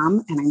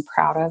am and I'm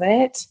proud of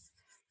it,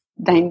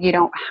 then you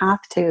don't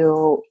have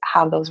to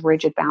have those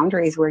rigid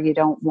boundaries where you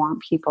don't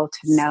want people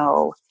to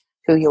know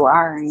who you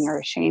are and you're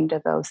ashamed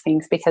of those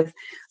things. Because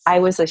I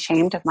was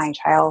ashamed of my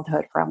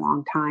childhood for a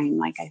long time.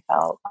 Like I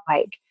felt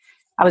like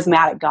I was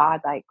mad at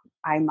God, like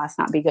I must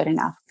not be good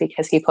enough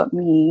because he put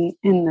me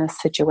in this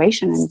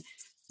situation, and,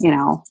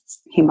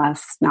 he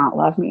must not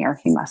love me, or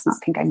he must not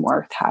think I'm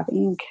worth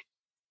having,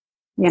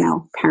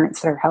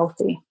 parents that are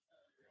healthy.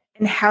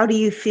 And how do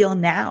you feel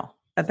now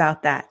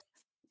about that?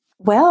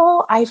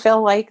 Well, I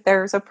feel like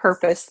there's a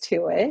purpose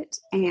to it.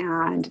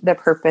 And the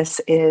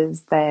purpose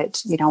is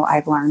that,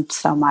 I've learned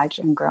so much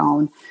and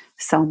grown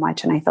so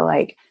much. And I feel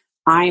like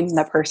I'm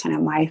the person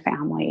in my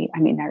family. I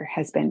mean, there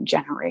has been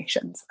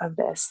generations of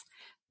this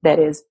that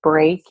is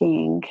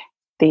breaking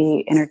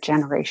the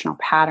intergenerational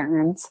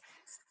patterns.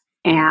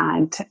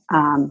 And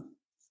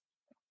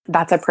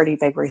that's a pretty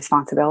big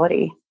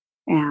responsibility.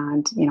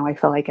 And, I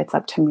feel like it's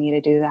up to me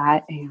to do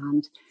that.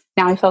 And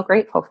now I feel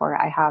grateful for it.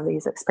 I have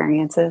these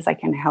experiences. I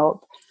can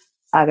help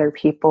other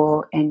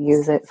people and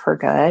use it for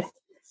good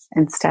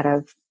instead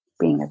of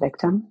being a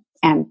victim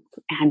and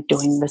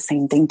doing the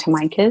same thing to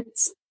my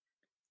kids.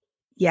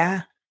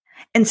 Yeah.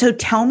 And so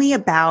tell me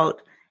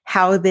about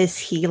how this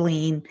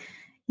healing,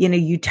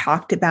 you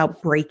talked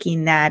about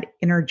breaking that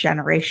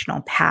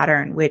intergenerational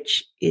pattern,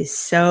 which is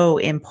so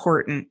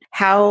important.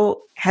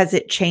 How has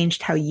it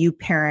changed how you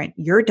parent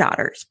your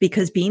daughters?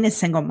 Because being a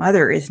single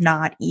mother is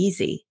not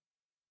easy.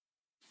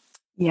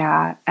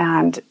 Yeah.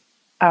 And,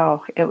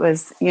 it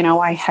was,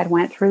 I had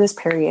went through this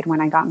period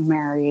when I got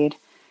married.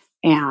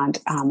 And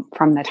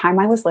from the time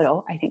I was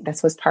little, I think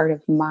this was part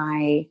of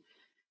my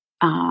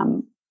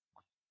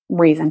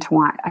reason to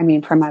want,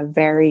 from a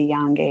very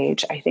young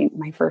age, I think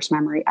my first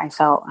memory, I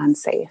felt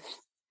unsafe.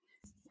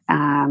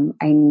 I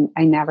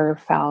never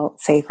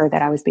felt safe or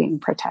that I was being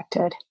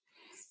protected.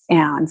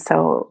 And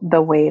so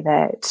the way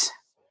that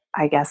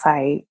I guess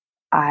I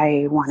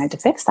wanted to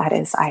fix that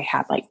is I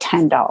had like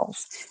 10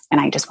 dolls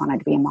and I just wanted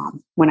to be a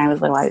mom. When I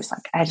was little, I was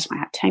like, I just want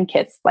to have 10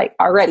 kids. Like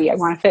already I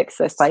want to fix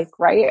this,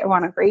 right? I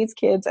want to raise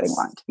kids and I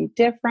want it to be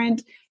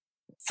different.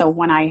 So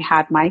when I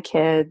had my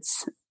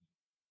kids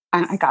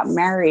and I got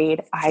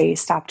married, I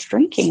stopped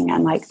drinking,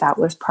 and that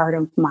was part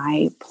of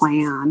my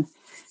plan.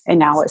 And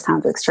now it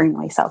sounds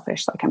extremely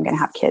selfish. Like I'm going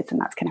to have kids and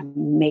that's going to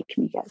make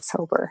me get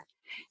sober.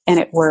 And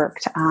it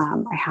worked.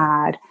 I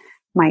had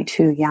my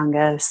two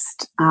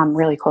youngest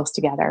really close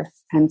together.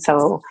 And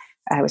so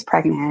I was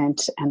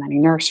pregnant, and then I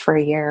nursed for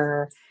a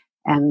year,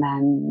 and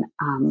then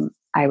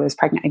I was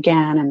pregnant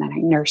again, and then I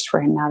nursed for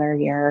another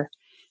year.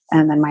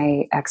 And then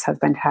my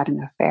ex-husband had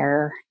an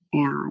affair,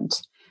 and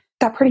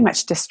that pretty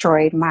much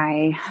destroyed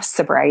my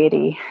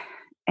sobriety.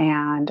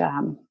 And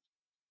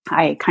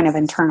I kind of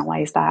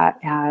internalized that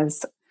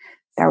as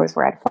there was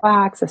red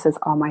flags. This is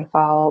all my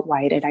fault.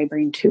 Why did I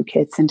bring two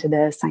kids into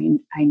this?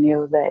 I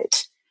knew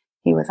that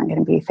he wasn't going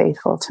to be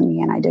faithful to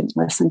me, and I didn't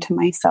listen to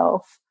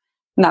myself.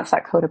 And that's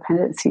that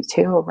codependency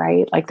too,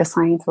 right? Like the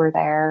signs were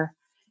there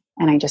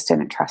and I just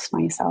didn't trust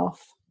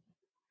myself.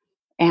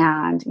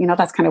 And,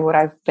 that's kind of what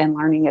I've been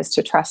learning, is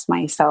to trust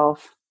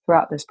myself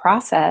throughout this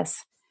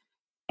process.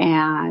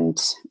 And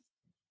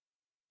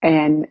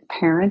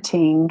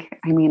parenting,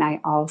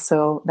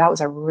 that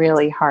was a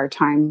really hard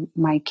time.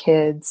 My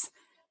kids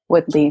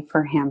would leave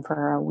for him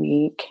for a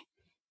week.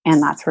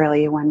 And that's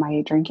really when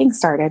my drinking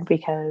started,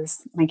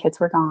 because my kids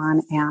were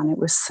gone and it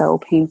was so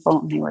painful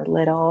and they were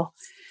little.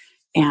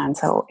 And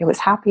so it was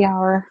happy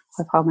hour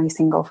with all my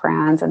single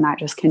friends, and that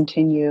just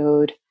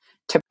continued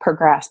to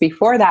progress.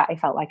 Before that, I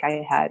felt like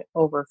I had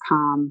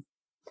overcome.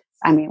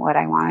 What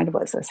I wanted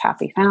was this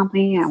happy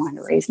family. I wanted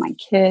to raise my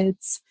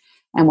kids.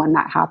 And when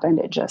that happened,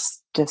 it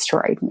just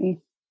destroyed me.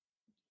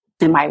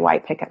 And my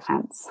white picket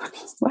fence.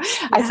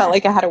 I felt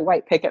like I had a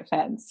white picket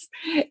fence,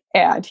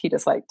 and he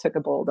just took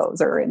a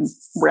bulldozer and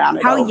ran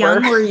it over. How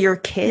young were your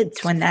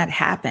kids when that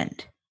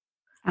happened?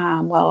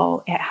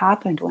 Well, it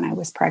happened when I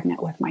was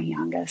pregnant with my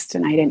youngest,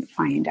 and I didn't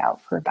find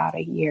out for about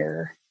a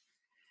year.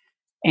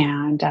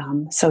 And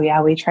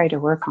we tried to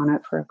work on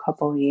it for a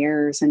couple of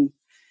years. And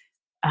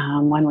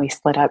when we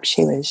split up,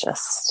 she was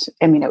just,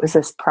 it was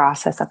this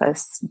process of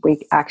us.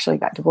 We actually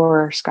got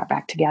divorced, got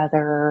back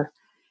together.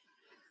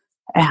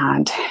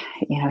 And,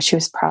 she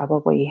was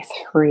probably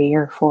 3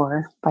 or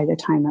 4 by the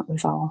time it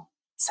was all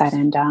said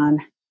and done.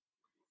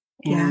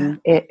 And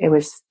it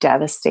was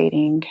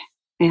devastating.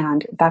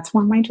 And that's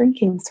when my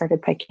drinking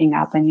started picking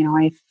up. And,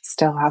 I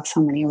still have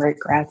so many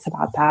regrets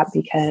about that,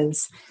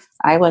 because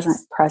I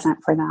wasn't present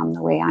for them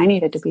the way I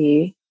needed to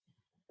be,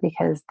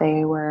 because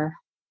they were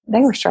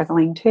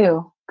struggling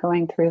too,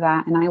 going through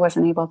that. And I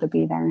wasn't able to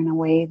be there in a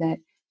way that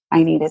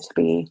I needed to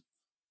be,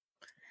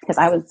 because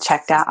I was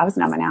checked out. I was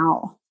numbing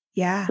out.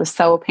 Yeah. It was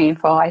so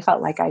painful. I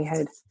felt like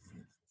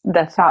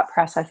the thought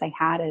process I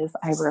had is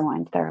I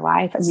ruined their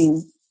life.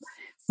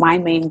 My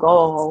main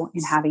goal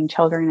in having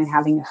children and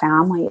having a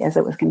family is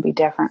it was going to be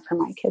different for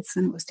my kids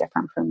than it was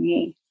different for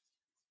me.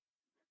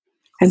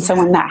 And so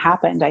when that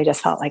happened, I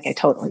just felt like I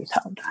totally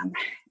failed them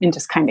and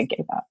just kind of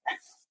gave up.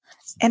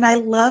 And I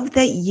love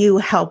that you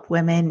help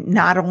women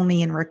not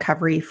only in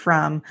recovery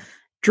from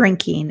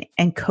drinking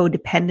and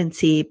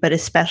codependency, but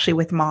especially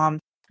with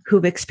moms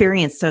who've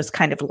experienced those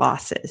kind of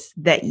losses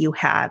that you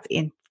have,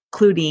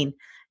 including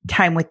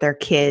time with their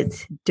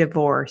kids,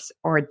 divorce,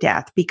 or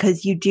death,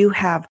 because you do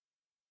have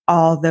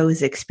all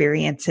those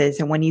experiences.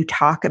 And when you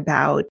talk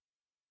about,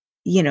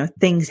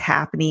 things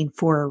happening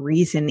for a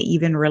reason,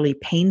 even really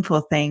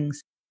painful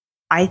things,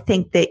 I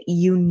think that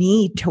you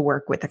need to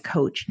work with a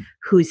coach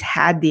who's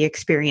had the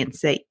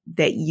experience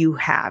that you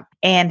have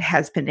and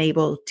has been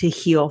able to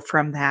heal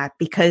from that,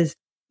 because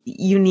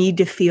you need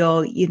to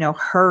feel,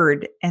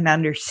 heard and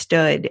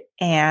understood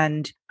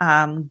and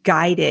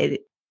guided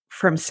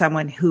from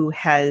someone who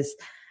has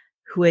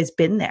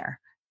been there.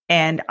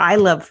 And I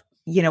love,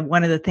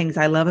 one of the things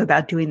I love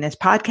about doing this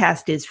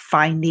podcast is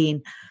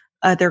finding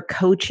other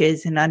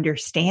coaches and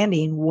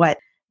understanding what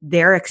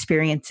their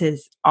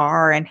experiences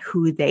are and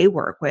who they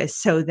work with,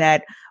 so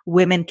that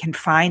women can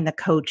find the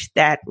coach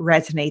that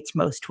resonates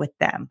most with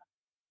them.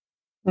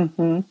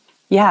 Mm-hmm.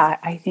 Yeah,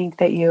 I think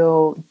that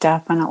you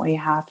definitely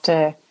have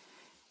to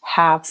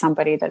have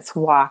somebody that's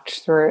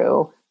walked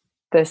through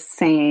the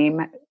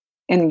same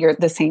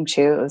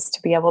shoes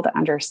to be able to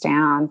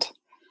understand.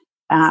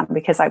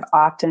 Because I've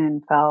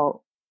often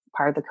felt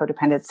part of the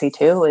codependency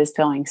too is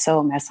feeling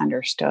so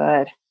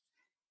misunderstood.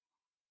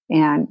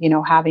 And,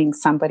 having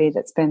somebody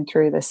that's been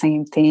through the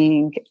same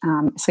thing,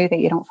 so that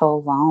you don't feel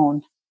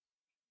alone.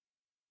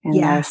 And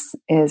this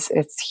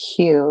it's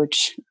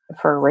huge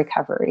for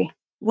recovery.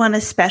 One,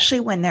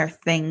 especially when there are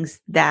things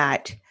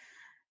that,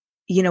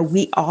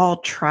 we all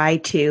try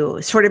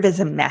to, sort of as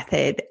a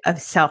method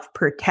of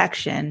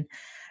self-protection,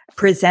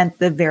 present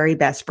the very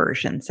best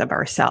versions of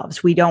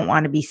ourselves. We don't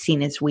want to be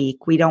seen as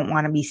weak. We don't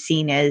want to be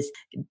seen as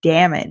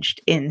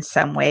damaged in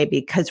some way,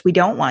 because we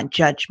don't want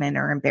judgment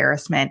or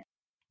embarrassment.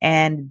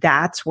 And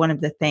that's one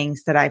of the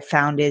things that I've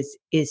found is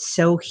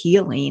so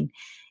healing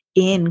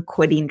in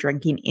quitting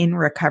drinking, in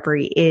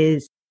recovery,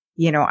 is,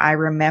 I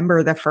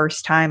remember the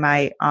first time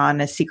I, on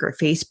a secret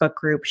Facebook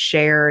group,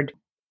 shared,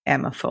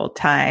 I'm a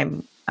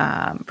full-time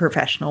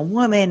professional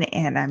woman,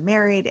 and I'm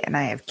married, and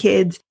I have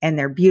kids, and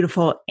they're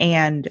beautiful,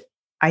 and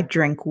I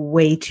drink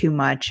way too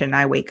much, and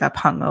I wake up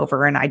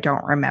hungover, and I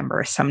don't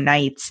remember some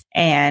nights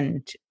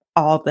and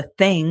all the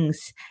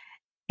things.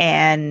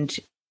 And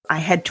I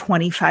had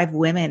 25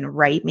 women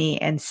write me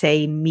and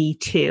say, me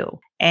too.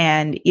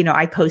 And,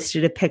 I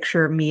posted a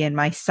picture of me and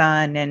my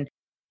son, and,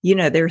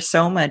 there's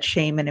so much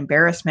shame and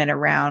embarrassment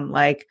around,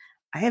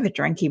 I have a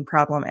drinking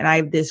problem, and I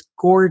have this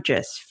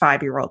gorgeous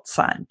 5-year-old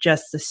son,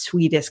 just the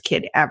sweetest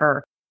kid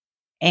ever.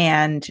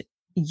 And,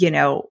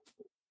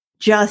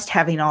 just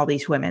having all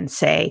these women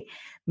say,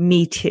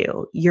 me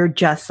too, you're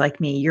just like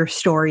me, your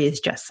story is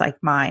just like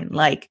mine.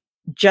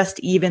 Just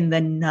even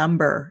the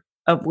number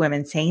of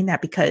women saying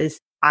that, because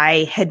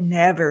I had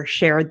never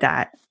shared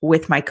that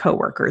with my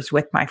coworkers,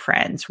 with my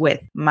friends,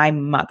 with my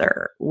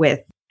mother,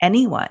 with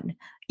anyone,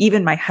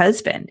 even my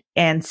husband.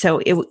 And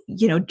so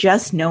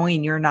just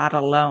knowing you're not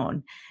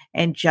alone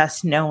and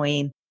just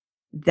knowing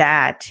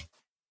that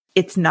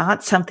it's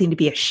not something to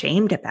be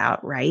ashamed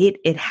about, right?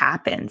 It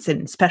happens.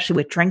 And especially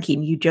with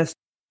drinking, you just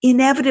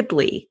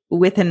inevitably,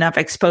 with enough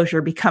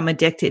exposure, become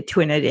addicted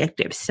to an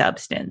addictive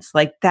substance.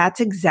 Like that's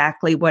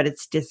exactly what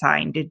it's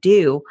designed to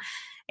do.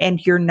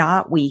 And you're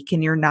not weak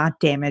and you're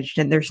not damaged.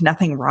 And there's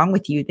nothing wrong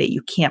with you that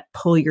you can't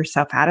pull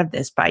yourself out of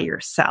this by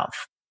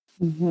yourself.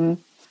 Mm-hmm.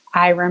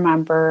 I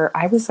remember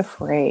I was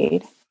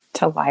afraid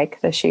to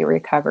like the She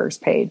Recovers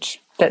page,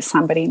 that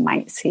somebody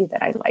might see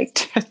that I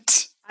liked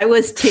it. I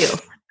was too.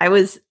 I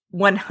was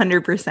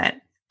 100%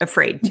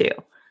 afraid too.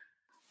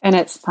 And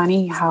it's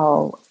funny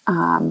how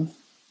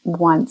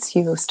once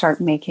you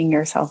start making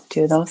yourself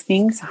do those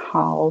things,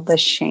 how the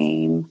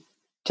shame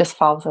just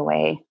falls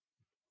away.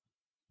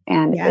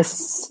 And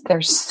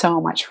there's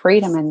so much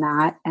freedom in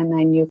that. And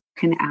then you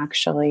can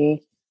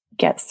actually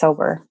get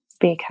sober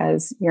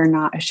because you're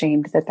not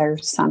ashamed that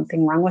there's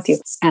something wrong with you.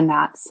 And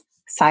that's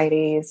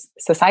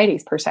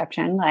society's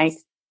perception. Like,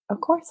 of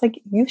course,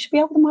 like you should be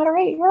able to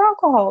moderate your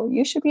alcohol.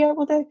 You should be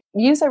able to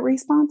use it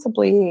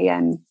responsibly.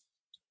 And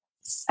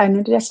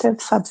an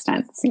addictive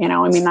substance,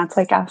 that's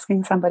like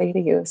asking somebody to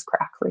use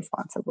crack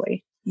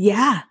responsibly.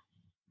 Yeah.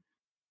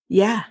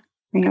 Yeah.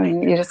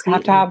 You just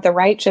have to have the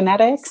right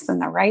genetics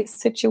and the right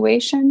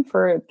situation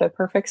for the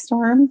perfect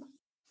storm.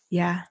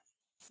 Yeah.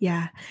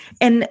 Yeah.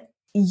 And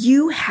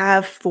you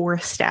have 4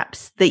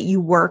 steps that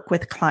you work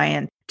with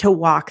clients to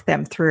walk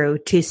them through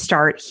to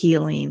start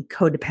healing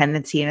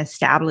codependency and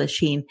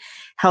establishing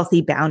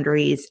healthy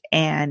boundaries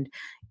and,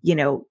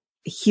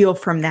 heal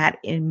from that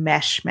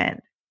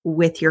enmeshment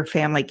with your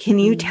family. Can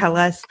you tell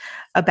us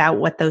about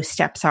what those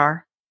steps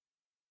are?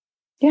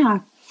 Yeah.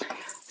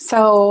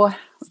 So,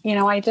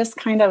 I just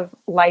kind of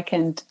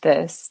likened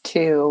this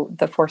to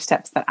the 4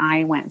 steps that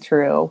I went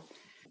through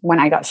when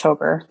I got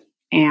sober.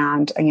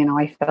 And,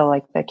 I feel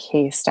like the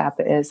key step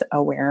is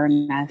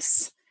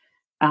awareness,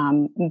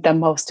 the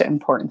most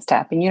important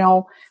step.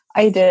 And,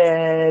 I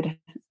did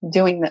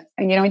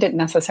I didn't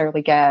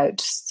necessarily get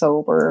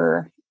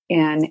sober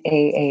in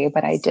AA,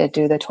 but I did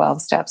do the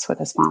 12 steps with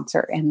a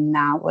sponsor. And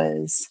that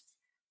was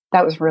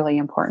really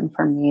important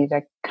for me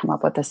to come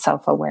up with the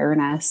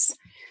self-awareness.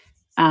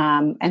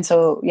 And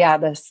so,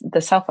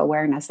 the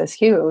self-awareness is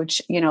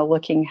huge,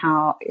 looking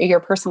how your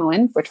personal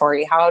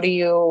inventory, how do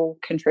you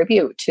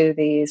contribute to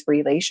these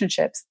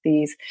relationships,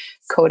 these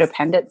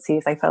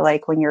codependencies? I feel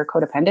like when you're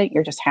codependent,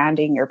 you're just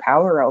handing your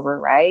power over,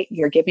 right?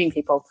 You're giving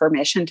people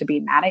permission to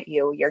be mad at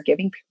you. You're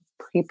giving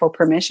people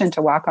permission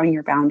to walk on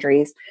your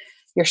boundaries.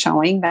 You're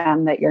showing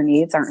them that your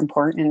needs aren't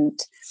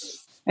important.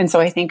 And so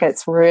I think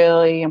it's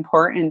really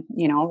important,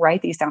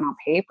 write these down on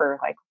paper.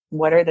 Like,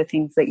 what are the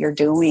things that you're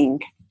doing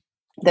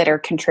that are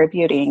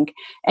contributing?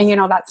 And,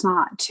 that's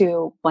not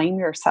to blame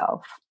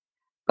yourself,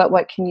 but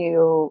what can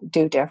you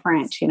do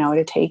different,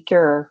 to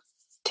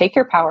take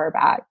your power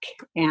back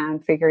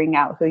and figuring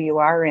out who you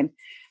are. And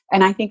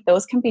I think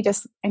those can be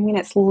just,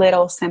 it's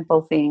little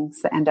simple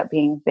things that end up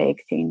being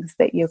big things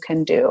that you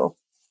can do.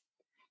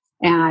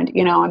 And,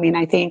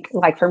 I think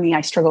like for me,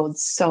 I struggled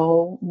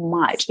so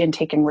much in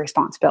taking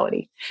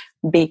responsibility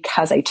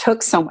because I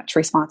took so much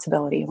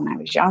responsibility when I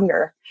was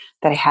younger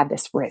that I had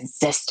this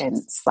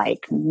resistance,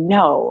 like,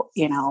 no,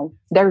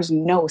 there's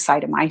no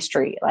side of my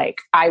street. Like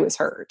I was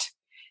hurt.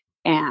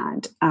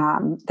 And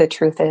the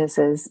truth is,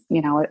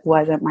 it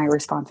wasn't my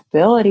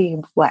responsibility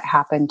what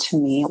happened to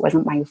me. It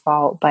wasn't my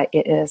fault, but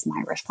it is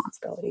my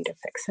responsibility to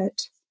fix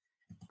it.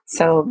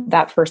 So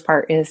that first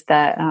part is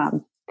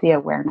the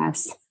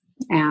awareness.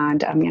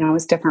 And, it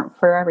was different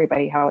for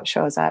everybody, how it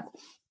shows up.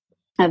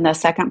 And the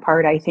second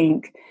part, I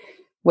think,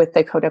 with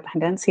the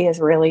codependency is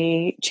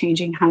really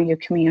changing how you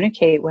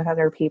communicate with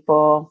other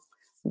people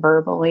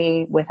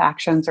verbally, with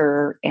actions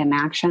or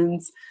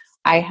inactions.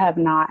 I have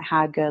not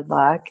had good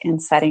luck in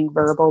setting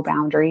verbal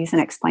boundaries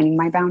and explaining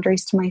my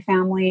boundaries to my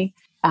family.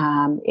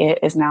 It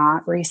is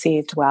not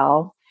received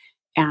well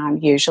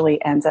and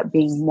usually ends up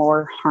being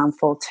more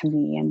harmful to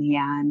me in the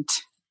end.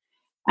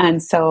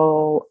 And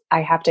so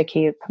I have to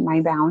keep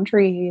my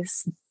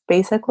boundaries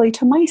basically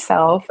to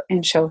myself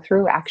and show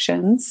through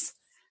actions.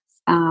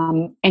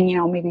 And,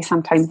 maybe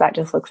sometimes that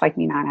just looks like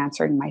me not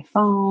answering my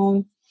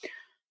phone,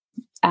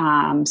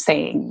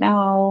 saying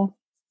no,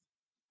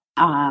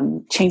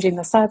 changing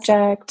the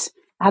subject,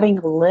 having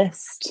a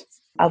list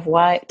of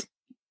what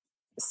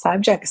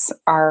subjects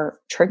are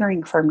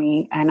triggering for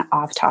me and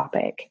off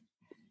topic.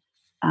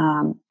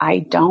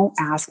 I don't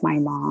ask my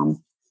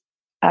mom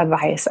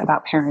advice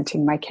about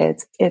parenting my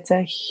kids. It's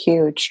a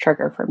huge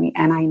trigger for me.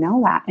 And I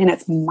know that. And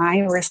it's my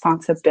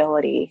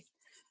responsibility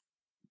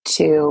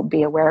to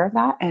be aware of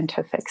that and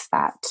to fix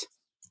that.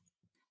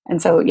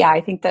 And so,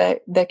 I think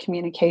the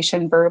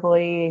communication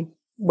verbally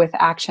with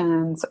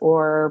actions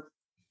or,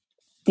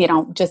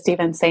 just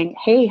even saying,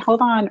 hey,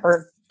 hold on,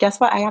 or guess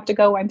what? I have to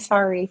go. I'm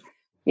sorry.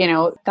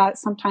 That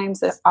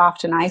sometimes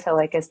often I feel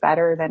like is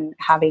better than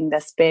having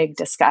this big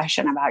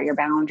discussion about your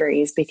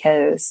boundaries,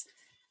 because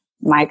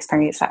my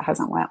experience, that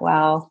hasn't went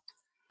well.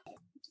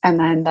 And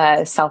then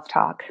the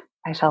self-talk,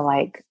 I feel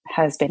like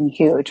has been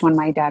huge. When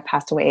my dad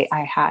passed away,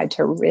 I had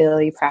to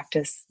really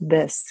practice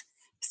this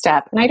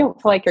step. And I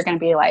don't feel like you're going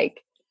to be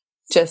like,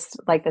 just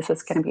like this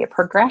is going to be a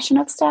progression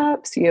of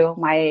steps. You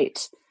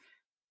might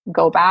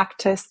go back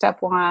to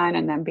step one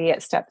and then be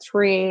at step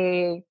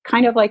three,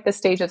 kind of like the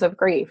stages of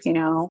grief,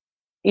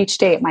 each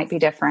day it might be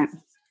different.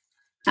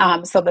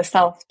 So the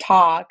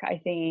self-talk,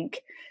 I think,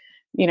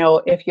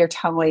 if you're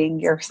telling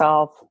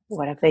yourself,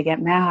 what if they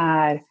get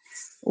mad?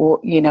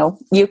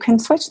 You can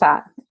switch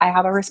that. I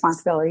have a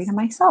responsibility to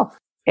myself.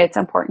 It's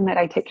important that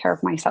I take care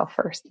of myself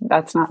first.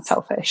 That's not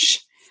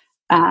selfish.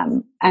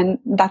 And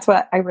that's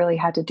what I really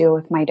had to do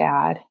with my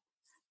dad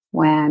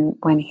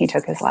when he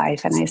took his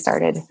life. And I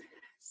started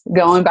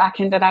going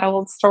back into that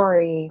old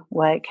story.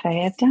 What could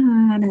I have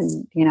done?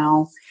 And,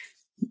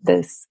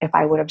 this, if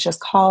I would have just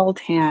called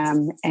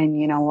him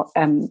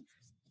and,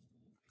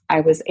 I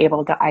was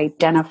able to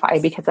identify,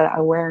 because of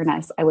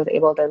awareness, I was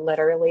able to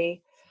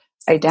literally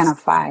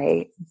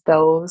identify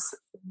those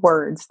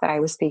words that I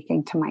was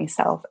speaking to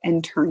myself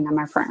and turn them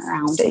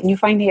around. And you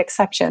find the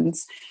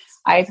exceptions.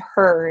 I've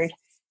heard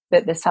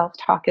that the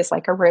self-talk is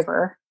like a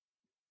river,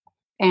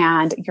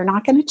 and you're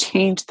not going to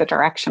change the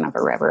direction of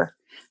a river.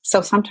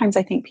 So sometimes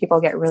I think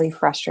people get really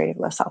frustrated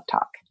with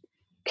self-talk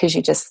because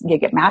you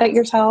get mad at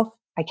yourself.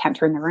 I can't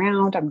turn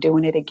around. I'm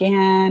doing it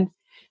again.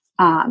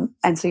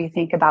 And so you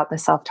think about the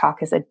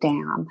self-talk as a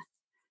dam.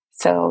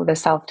 So the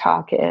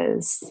self-talk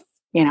is,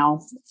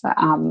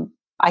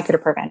 I could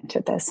have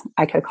prevented this.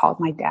 I could have called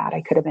my dad.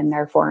 I could have been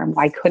there for him.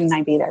 Why couldn't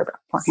I be there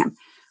for him?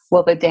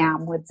 Well, the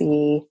dam would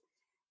be,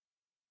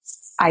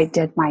 I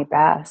did my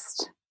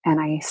best and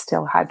I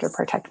still had to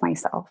protect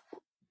myself.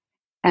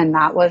 And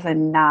that was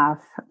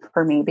enough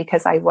for me,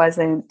 because I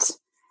wasn't,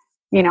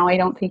 I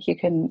don't think you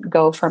can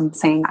go from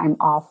saying I'm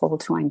awful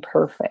to I'm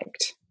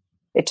perfect.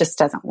 It just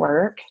doesn't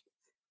work.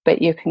 But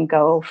you can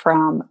go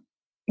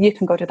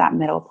to that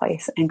middle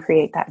place and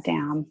create that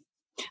dam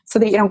so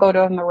that you don't go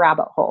down the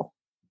rabbit hole.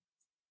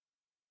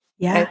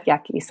 Yeah. With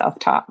yucky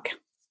self-talk.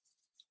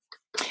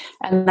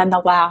 And then the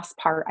last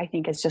part, I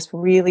think, is just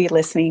really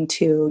listening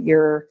to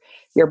your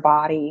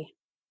body.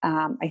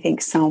 I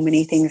think so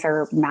many things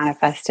are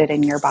manifested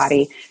in your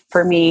body.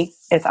 For me,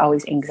 it's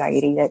always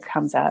anxiety that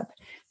comes up,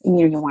 and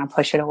you want to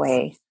push it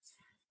away.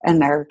 And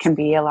there can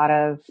be a lot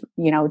of,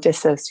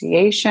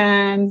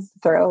 dissociation,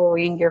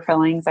 throwing your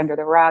feelings under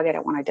the rug. I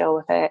don't want to deal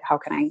with it. How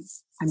can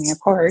of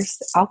course,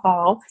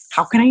 alcohol.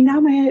 How can I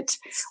numb it?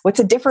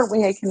 What's a different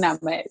way I can numb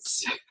it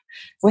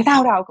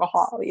without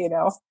alcohol,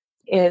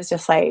 is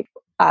just like,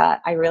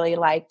 I really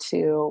like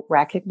to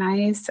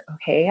recognize,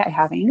 okay, I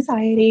have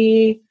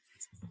anxiety.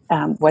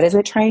 What is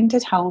it trying to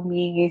tell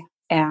me?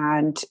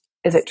 And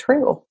is it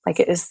true? Like,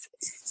 is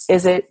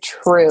it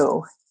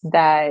true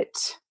that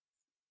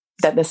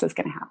this is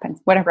going to happen?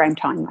 Whatever I'm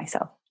telling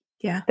myself,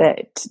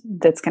 that's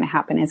going to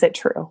happen. Is it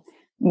true?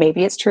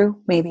 Maybe it's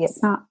true. Maybe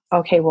it's not.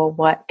 Okay, well,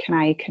 what can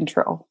I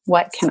control?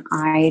 What can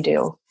I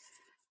do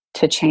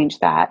to change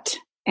that?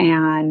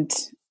 And,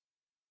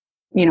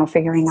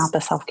 figuring out the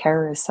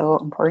self-care is so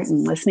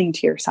important. Listening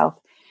to yourself.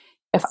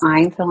 If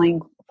I'm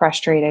feeling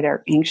frustrated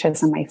or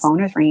anxious and my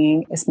phone is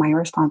ringing, it's my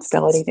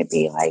responsibility to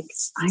be like,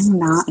 I'm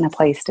not in a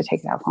place to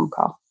take that phone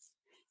call.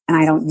 And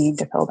I don't need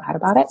to feel bad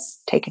about it.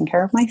 Taking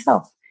care of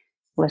myself,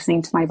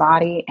 listening to my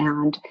body.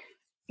 And,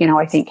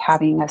 I think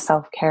having a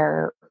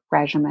self-care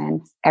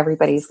regimen,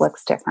 everybody's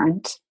looks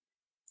different.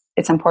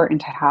 It's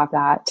important to have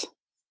that.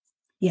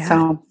 Yeah.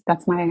 So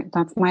that's my,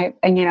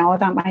 and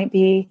that might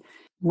be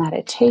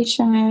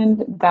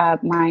meditation.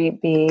 That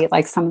might be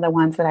like some of the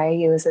ones that I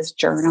use is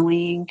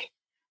journaling.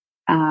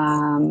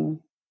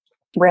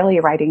 Really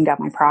writing down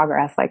my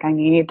progress. Like, I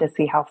need to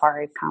see how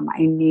far I've come.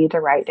 I need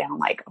to write down,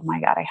 like, oh my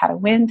God, I had a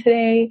win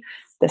today.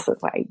 This is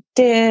what I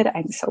did.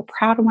 I'm so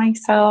proud of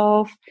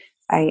myself.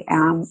 I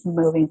am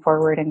moving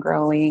forward and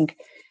growing.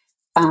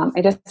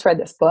 I just read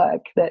this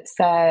book that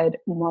said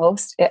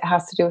it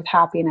has to do with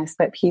happiness,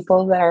 but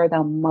people that are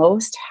the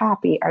most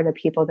happy are the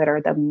people that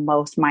are the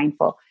most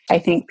mindful. I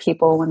think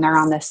people, when they're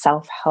on the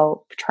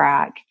self-help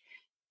track,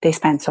 they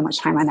spend so much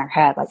time on their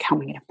head, like, how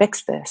am I going to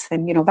fix this?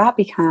 And,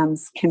 that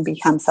can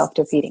become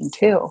self-defeating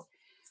too.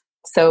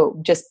 So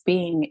just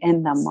being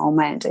in the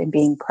moment and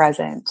being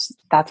present,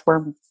 that's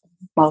where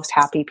most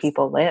happy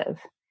people live.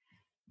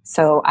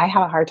 So I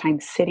have a hard time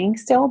sitting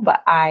still,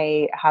 but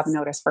I have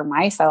noticed for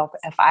myself,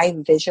 if I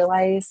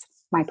visualize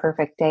my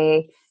perfect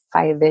day, if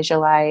I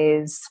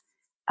visualize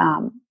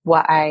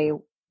what I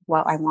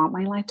want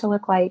my life to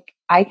look like,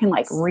 I can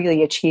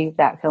really achieve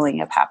that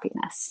feeling of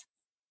happiness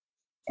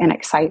and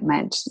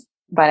excitement,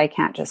 but I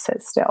can't just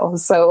sit still.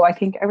 So I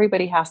think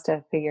everybody has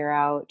to figure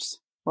out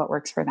what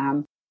works for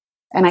them.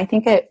 And I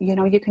think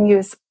you can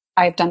use,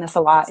 I've done this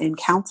a lot in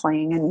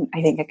counseling, and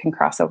I think it can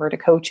cross over to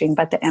coaching,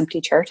 but the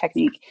empty chair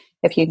technique,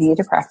 if you need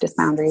to practice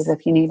boundaries,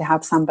 if you need to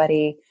have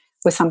somebody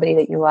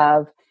that you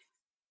love,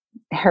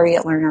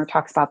 Harriet Lerner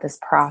talks about this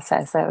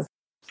process of,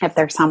 if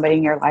there's somebody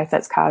in your life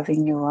that's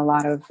causing you a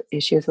lot of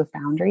issues with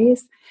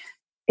boundaries,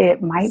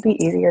 it might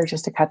be easier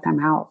just to cut them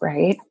out,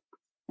 right?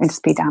 And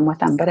just be done with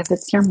them. But if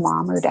it's your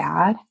mom or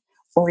dad,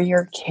 or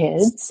your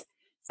kids,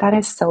 that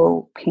is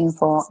so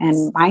painful.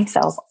 And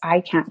myself,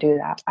 I can't do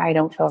that. I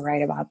don't feel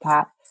right about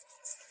that.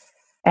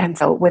 And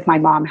so with my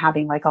mom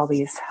having like all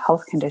these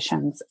health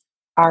conditions,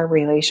 our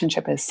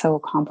relationship is so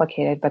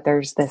complicated, but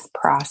there's this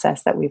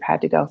process that we've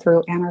had to go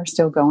through and are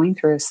still going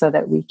through so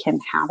that we can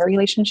have a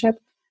relationship,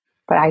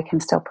 but I can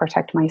still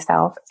protect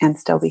myself and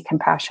still be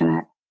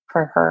compassionate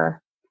for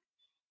her.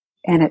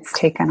 And it's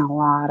taken a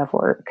lot of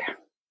work.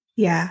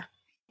 Yeah,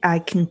 I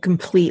can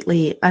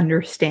completely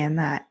understand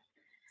that.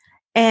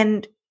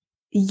 And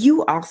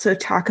you also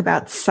talk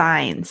about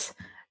signs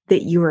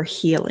that you are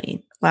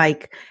healing,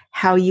 like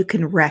how you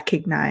can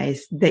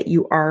recognize that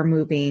you are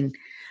moving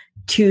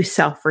to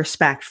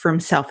self-respect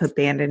from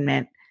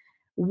self-abandonment.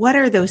 What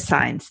are those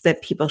signs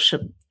that people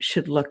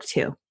should look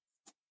to?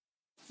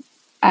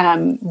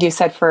 You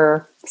said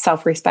for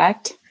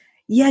self-respect?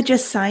 Yeah,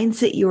 just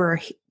signs that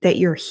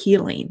you're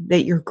healing,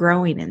 that you're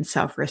growing in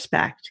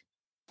self-respect.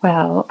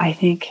 Well, I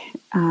think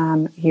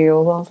you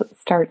will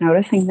start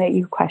noticing that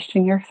you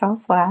question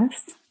yourself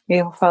less.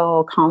 You'll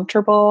feel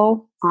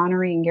comfortable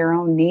honoring your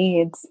own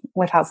needs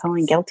without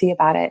feeling guilty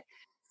about it.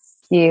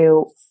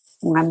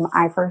 When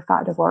I first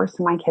got divorced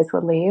and my kids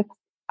would leave,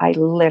 I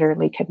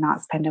literally could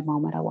not spend a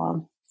moment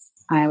alone.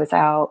 I was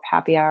out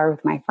happy hour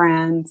with my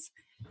friends.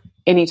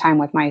 Any time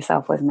with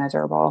myself was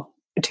miserable.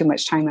 Too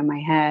much time in my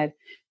head.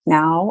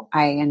 Now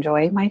I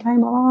enjoy my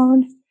time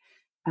alone.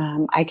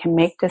 I can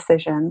make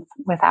decisions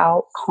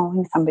without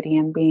calling somebody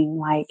and being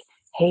like,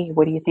 hey,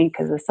 what do you think?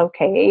 Is this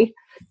okay?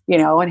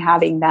 And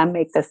having them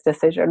make this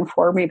decision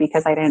for me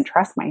because I didn't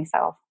trust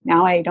myself.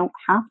 Now I don't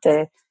have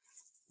to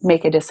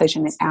make a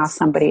decision and ask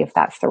somebody if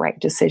that's the right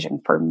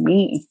decision for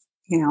me.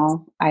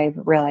 I've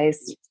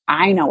realized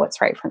I know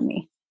what's right for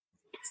me.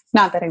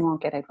 Not that I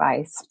won't get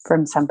advice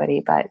from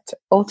somebody, but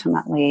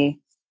ultimately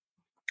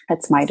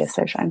it's my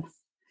decision.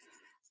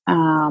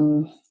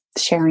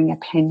 Sharing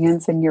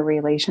opinions in your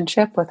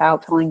relationship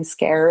without feeling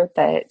scared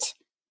that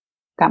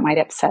might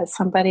upset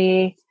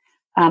somebody.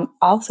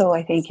 Also,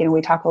 I think,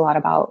 we talk a lot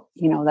about,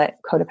 that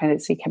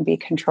codependency can be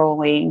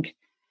controlling.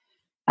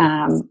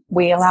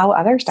 We allow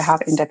others to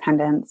have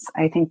independence.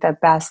 I think the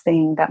best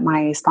thing that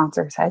my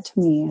sponsor said to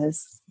me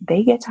is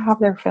they get to have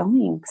their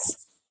feelings.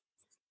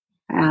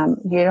 I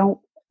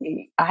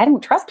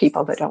don't trust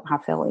people that don't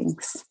have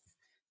feelings.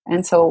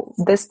 And so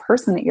this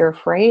person that you're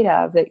afraid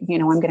of, that, I'm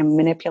going to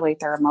manipulate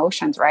their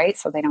emotions, right?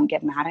 So they don't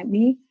get mad at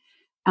me.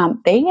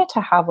 They get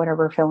to have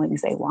whatever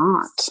feelings they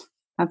want.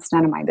 That's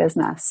none of my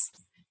business.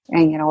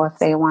 And, if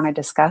they want to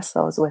discuss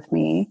those with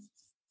me,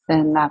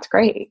 then that's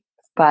great.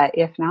 But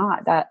if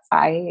not, that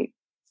I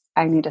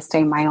need to stay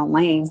in my own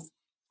lane.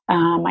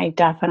 I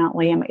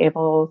definitely am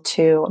able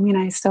to,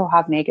 I still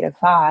have negative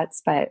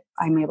thoughts, but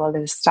I'm able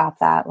to stop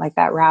that, like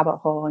that rabbit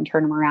hole, and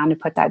turn them around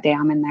and put that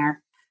dam in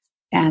there.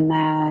 And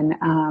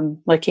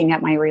then looking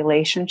at my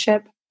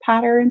relationship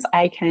patterns,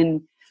 I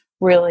can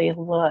really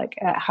look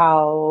at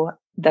how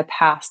the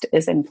past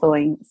is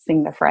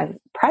influencing the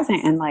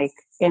present and like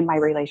in my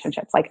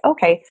relationships. Like,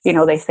 okay,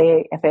 they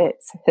say if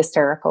it's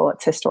hysterical,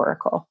 it's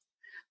historical.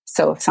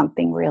 So if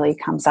something really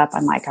comes up,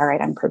 I'm like, all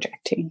right, I'm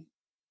projecting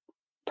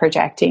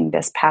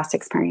this past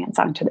experience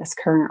onto this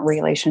current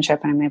relationship,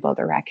 and I'm able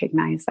to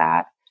recognize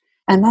that.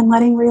 And then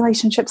letting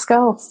relationships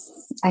go.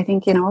 I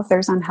think, if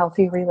there's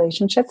unhealthy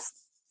relationships,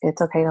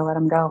 it's okay to let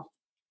them go.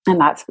 And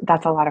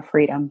that's a lot of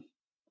freedom.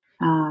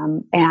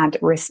 And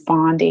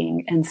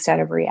responding instead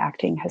of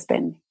reacting has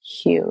been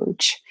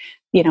huge.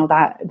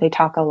 That they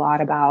talk a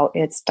lot about,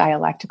 it's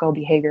dialectical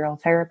behavioral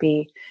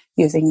therapy,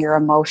 using your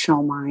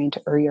emotional mind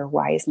or your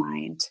wise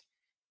mind.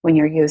 When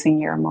you're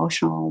using your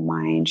emotional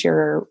mind,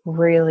 you're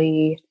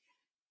really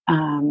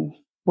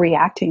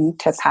reacting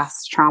to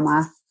past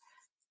trauma.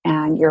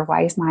 And your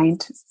wise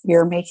mind,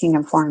 you're making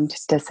informed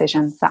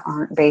decisions that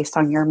aren't based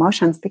on your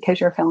emotions, because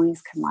your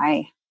feelings can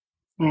lie.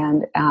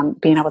 And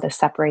being able to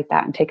separate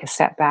that and take a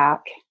step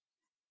back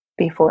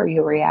before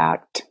you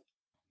react.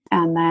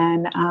 And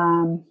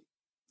then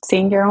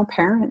seeing your own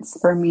parents.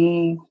 For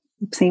me,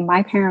 seeing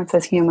my parents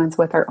as humans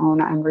with their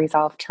own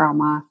unresolved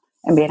trauma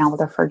and being able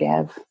to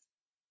forgive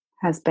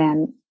has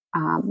been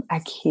a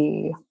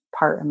key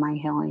part of my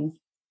healing.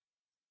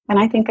 And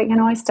I think that,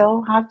 I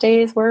still have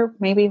days where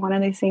maybe one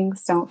of these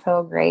things don't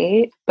feel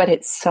great, but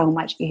it's so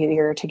much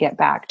easier to get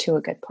back to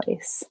a good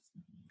place.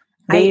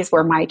 These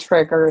were my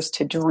triggers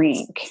to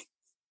drink.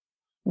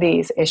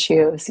 These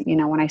issues,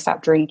 when I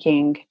stopped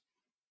drinking,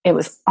 it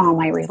was all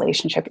my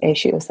relationship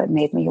issues that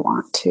made me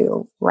want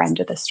to run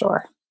to the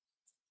store.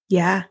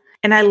 Yeah.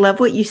 And I love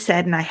what you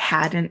said, and I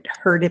hadn't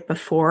heard it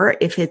before.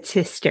 If it's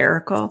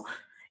hysterical,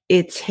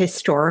 it's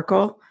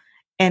historical.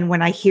 And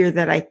when I hear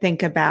that, I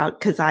think about,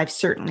 because I've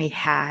certainly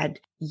had,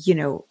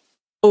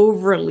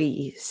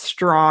 overly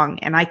strong,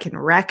 and I can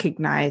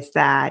recognize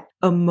that,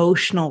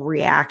 emotional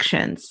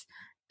reactions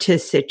to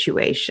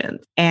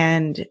situations.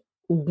 And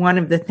one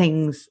of the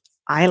things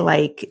I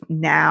like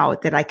now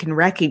that I can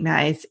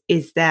recognize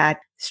is that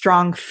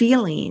strong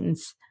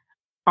feelings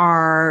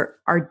are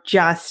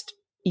just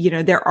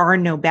there are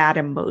no bad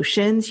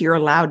emotions. You're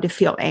allowed to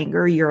feel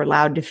anger. You're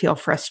allowed to feel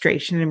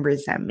frustration and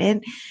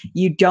resentment.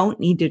 You don't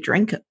need to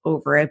drink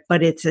over it,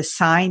 but it's a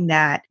sign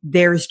that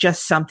there's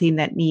just something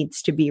that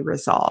needs to be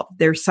resolved.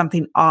 There's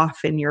something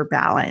off in your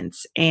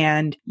balance.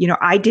 And,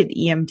 I did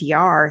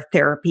EMDR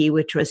therapy,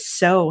 which was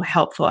so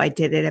helpful. I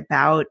did it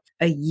about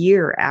a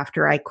year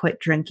after I quit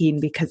drinking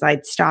because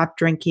I'd stopped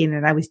drinking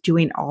and I was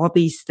doing all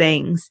these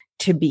things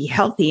to be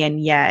healthy.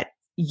 And yet,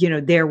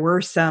 there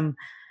were some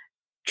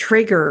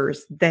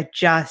triggers that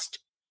just,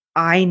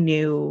 I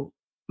knew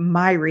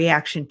my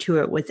reaction to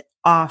it was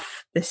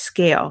off the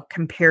scale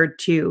compared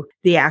to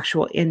the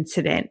actual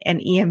incident. And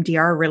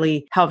EMDR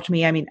really helped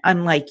me. I mean,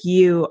 unlike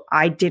you,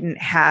 I didn't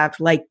have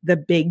like the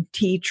big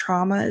T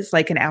traumas,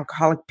 like an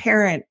alcoholic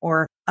parent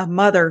or a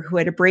mother who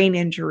had a brain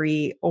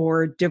injury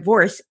or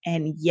divorce.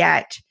 And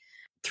yet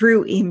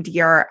through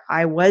EMDR,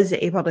 I was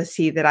able to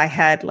see that I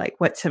had like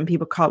what some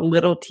people call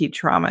little T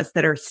traumas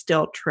that are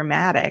still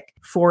traumatic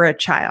for a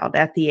child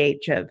at the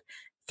age of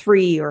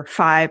 3 or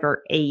 5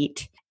 or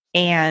 8.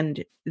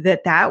 And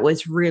that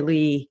was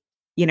really,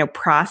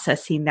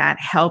 processing that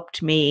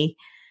helped me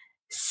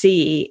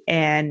see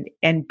and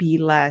be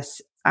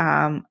less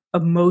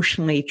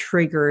emotionally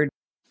triggered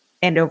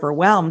and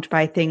overwhelmed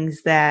by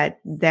things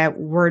that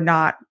were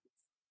not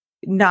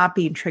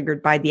being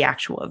triggered by the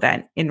actual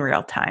event in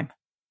real time.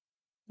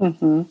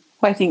 Mm-hmm.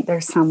 Well, I think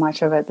there's so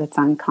much of it that's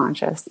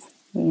unconscious.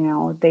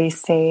 They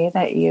say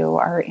that you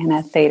are in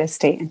a theta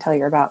state until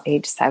you're about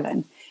age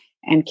 7,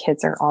 and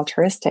kids are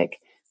altruistic.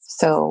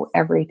 So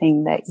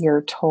everything that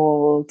you're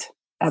told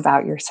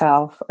about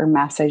yourself or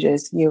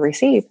messages you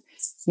receive,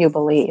 you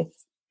believe.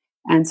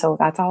 And so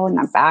that's all in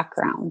the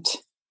background.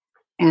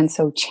 And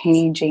so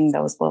changing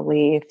those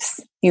beliefs,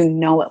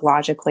 it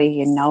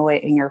logically,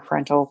 it in your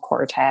frontal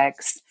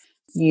cortex.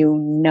 I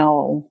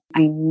know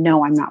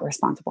I'm not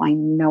responsible. I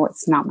know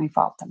it's not my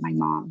fault that my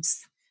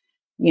mom's,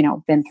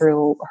 been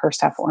through her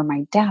stuff or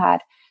my dad,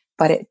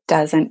 but it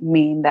doesn't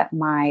mean that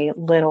my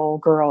little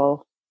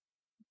girl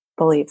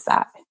believes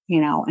that,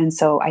 and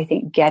so I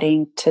think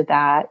getting to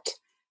that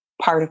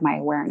part of my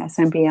awareness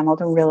and being able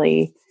to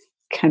really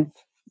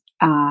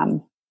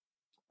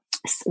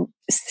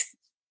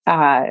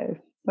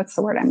what's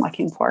the word I'm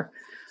looking for?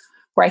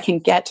 Where I can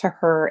get to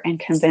her and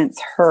convince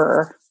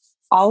her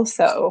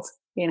also,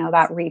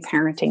 that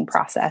reparenting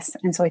process.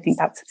 And so I think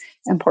that's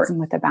important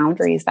with the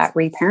boundaries, that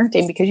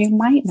reparenting, because you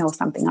might know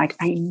something like,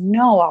 I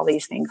know all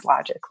these things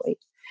logically,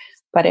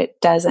 but it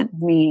doesn't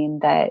mean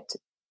that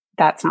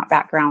that's not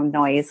background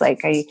noise.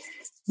 Like I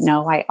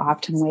know I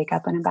often wake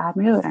up in a bad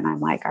mood and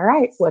I'm like, all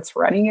right, what's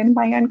running in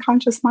my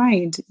unconscious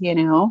mind,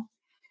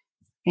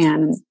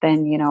 And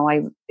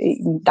then,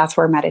 that's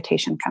where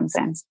meditation comes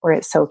in, where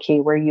it's so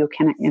key, where you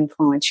can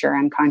influence your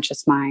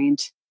unconscious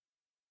mind.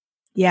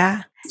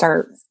 Yeah.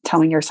 Start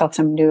telling yourself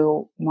some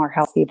new, more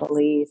healthy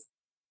beliefs.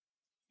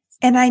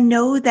 And I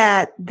know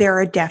that there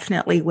are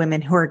definitely women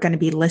who are going to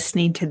be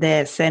listening to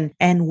this and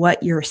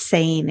what you're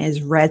saying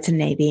is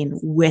resonating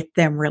with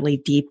them really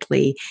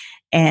deeply.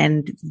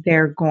 And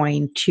they're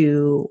going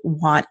to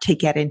want to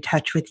get in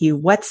touch with you.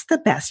 What's the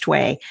best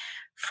way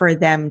for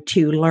them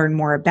to learn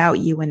more about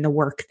you and the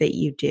work that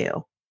you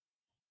do?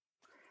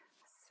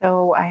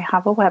 So I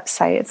have a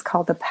website. It's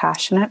called The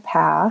Passionate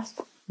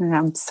Path. And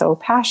I'm so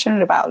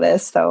passionate about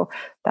this. So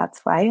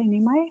that's why I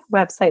name my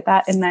website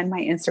that. And then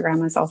my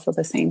Instagram is also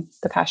the same,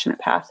 The Passionate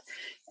Path.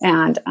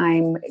 And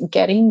I'm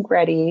getting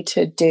ready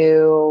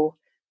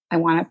I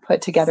want to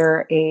put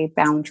together a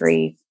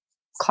boundary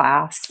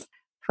class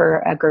for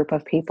a group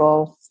of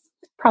people,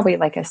 probably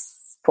like a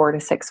 4 to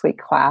 6 week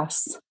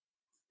class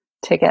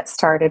to get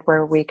started,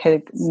 where we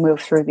could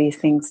move through these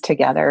things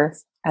together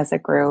as a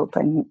group.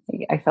 And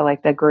I feel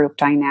like the group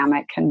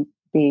dynamic can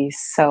be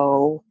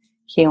so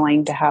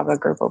healing to have a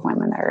group of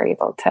women that are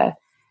able to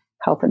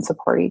help and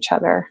support each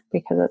other,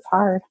 because it's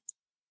hard.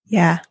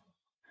 Yeah.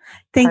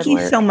 Thank you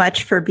work. So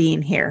much for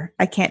being here.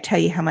 I can't tell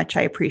you how much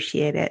I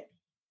appreciate it.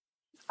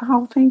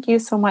 Oh, thank you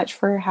so much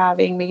for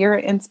having me. You're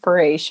an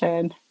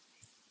inspiration.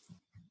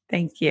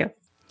 Thank you.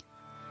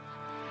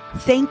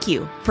 Thank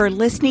you for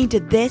listening to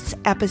this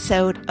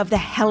episode of the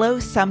Hello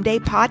Someday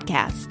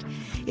podcast.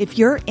 If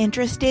you're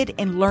interested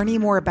in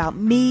learning more about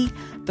me,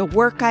 the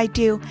work I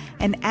do,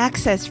 and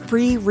access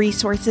free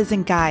resources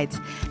and guides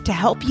to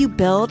help you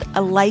build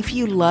a life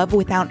you love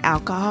without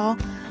alcohol,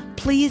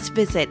 please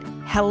visit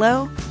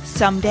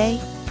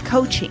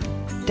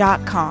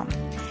hellosomedaycoaching.com.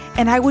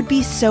 And I would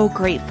be so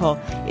grateful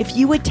if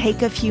you would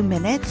take a few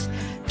minutes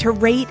to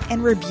rate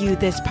and review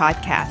this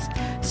podcast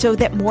so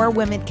that more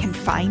women can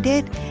find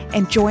it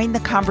and join the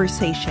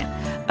conversation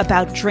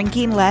about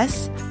drinking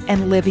less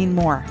and living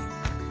more.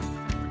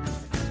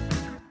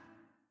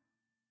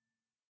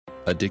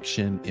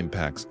 Addiction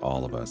impacts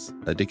all of us.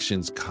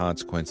 Addiction's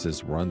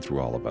consequences run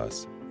through all of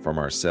us. From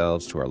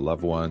ourselves to our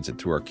loved ones and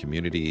through our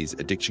communities,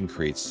 addiction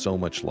creates so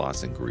much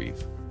loss and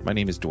grief. My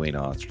name is Dwayne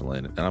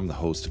Osterlin, and I'm the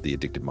host of the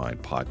Addicted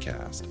Mind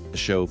podcast, a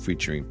show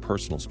featuring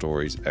personal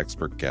stories,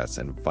 expert guests,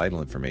 and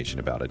vital information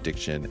about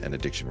addiction and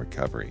addiction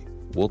recovery.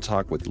 We'll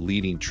talk with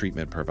leading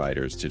treatment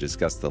providers to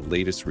discuss the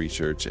latest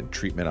research and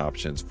treatment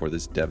options for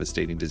this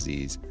devastating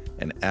disease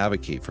and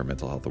advocate for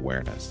mental health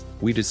awareness.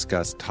 We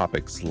discuss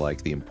topics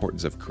like the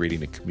importance of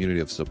creating a community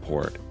of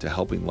support, to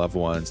helping loved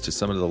ones, to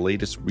some of the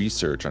latest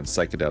research on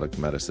psychedelic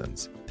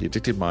medicines. The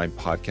Addicted Mind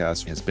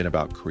podcast has been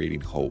about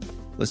creating hope,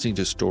 listening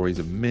to stories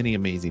of many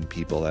amazing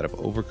people that have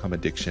overcome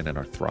addiction and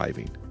are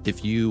thriving.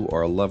 If you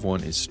or a loved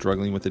one is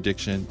struggling with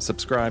addiction,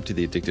 subscribe to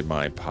the Addicted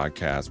Mind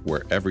podcast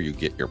wherever you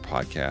get your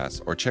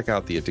podcasts, or check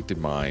out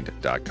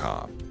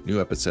theaddictedmind.com.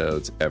 New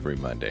episodes every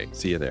Monday.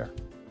 See you there.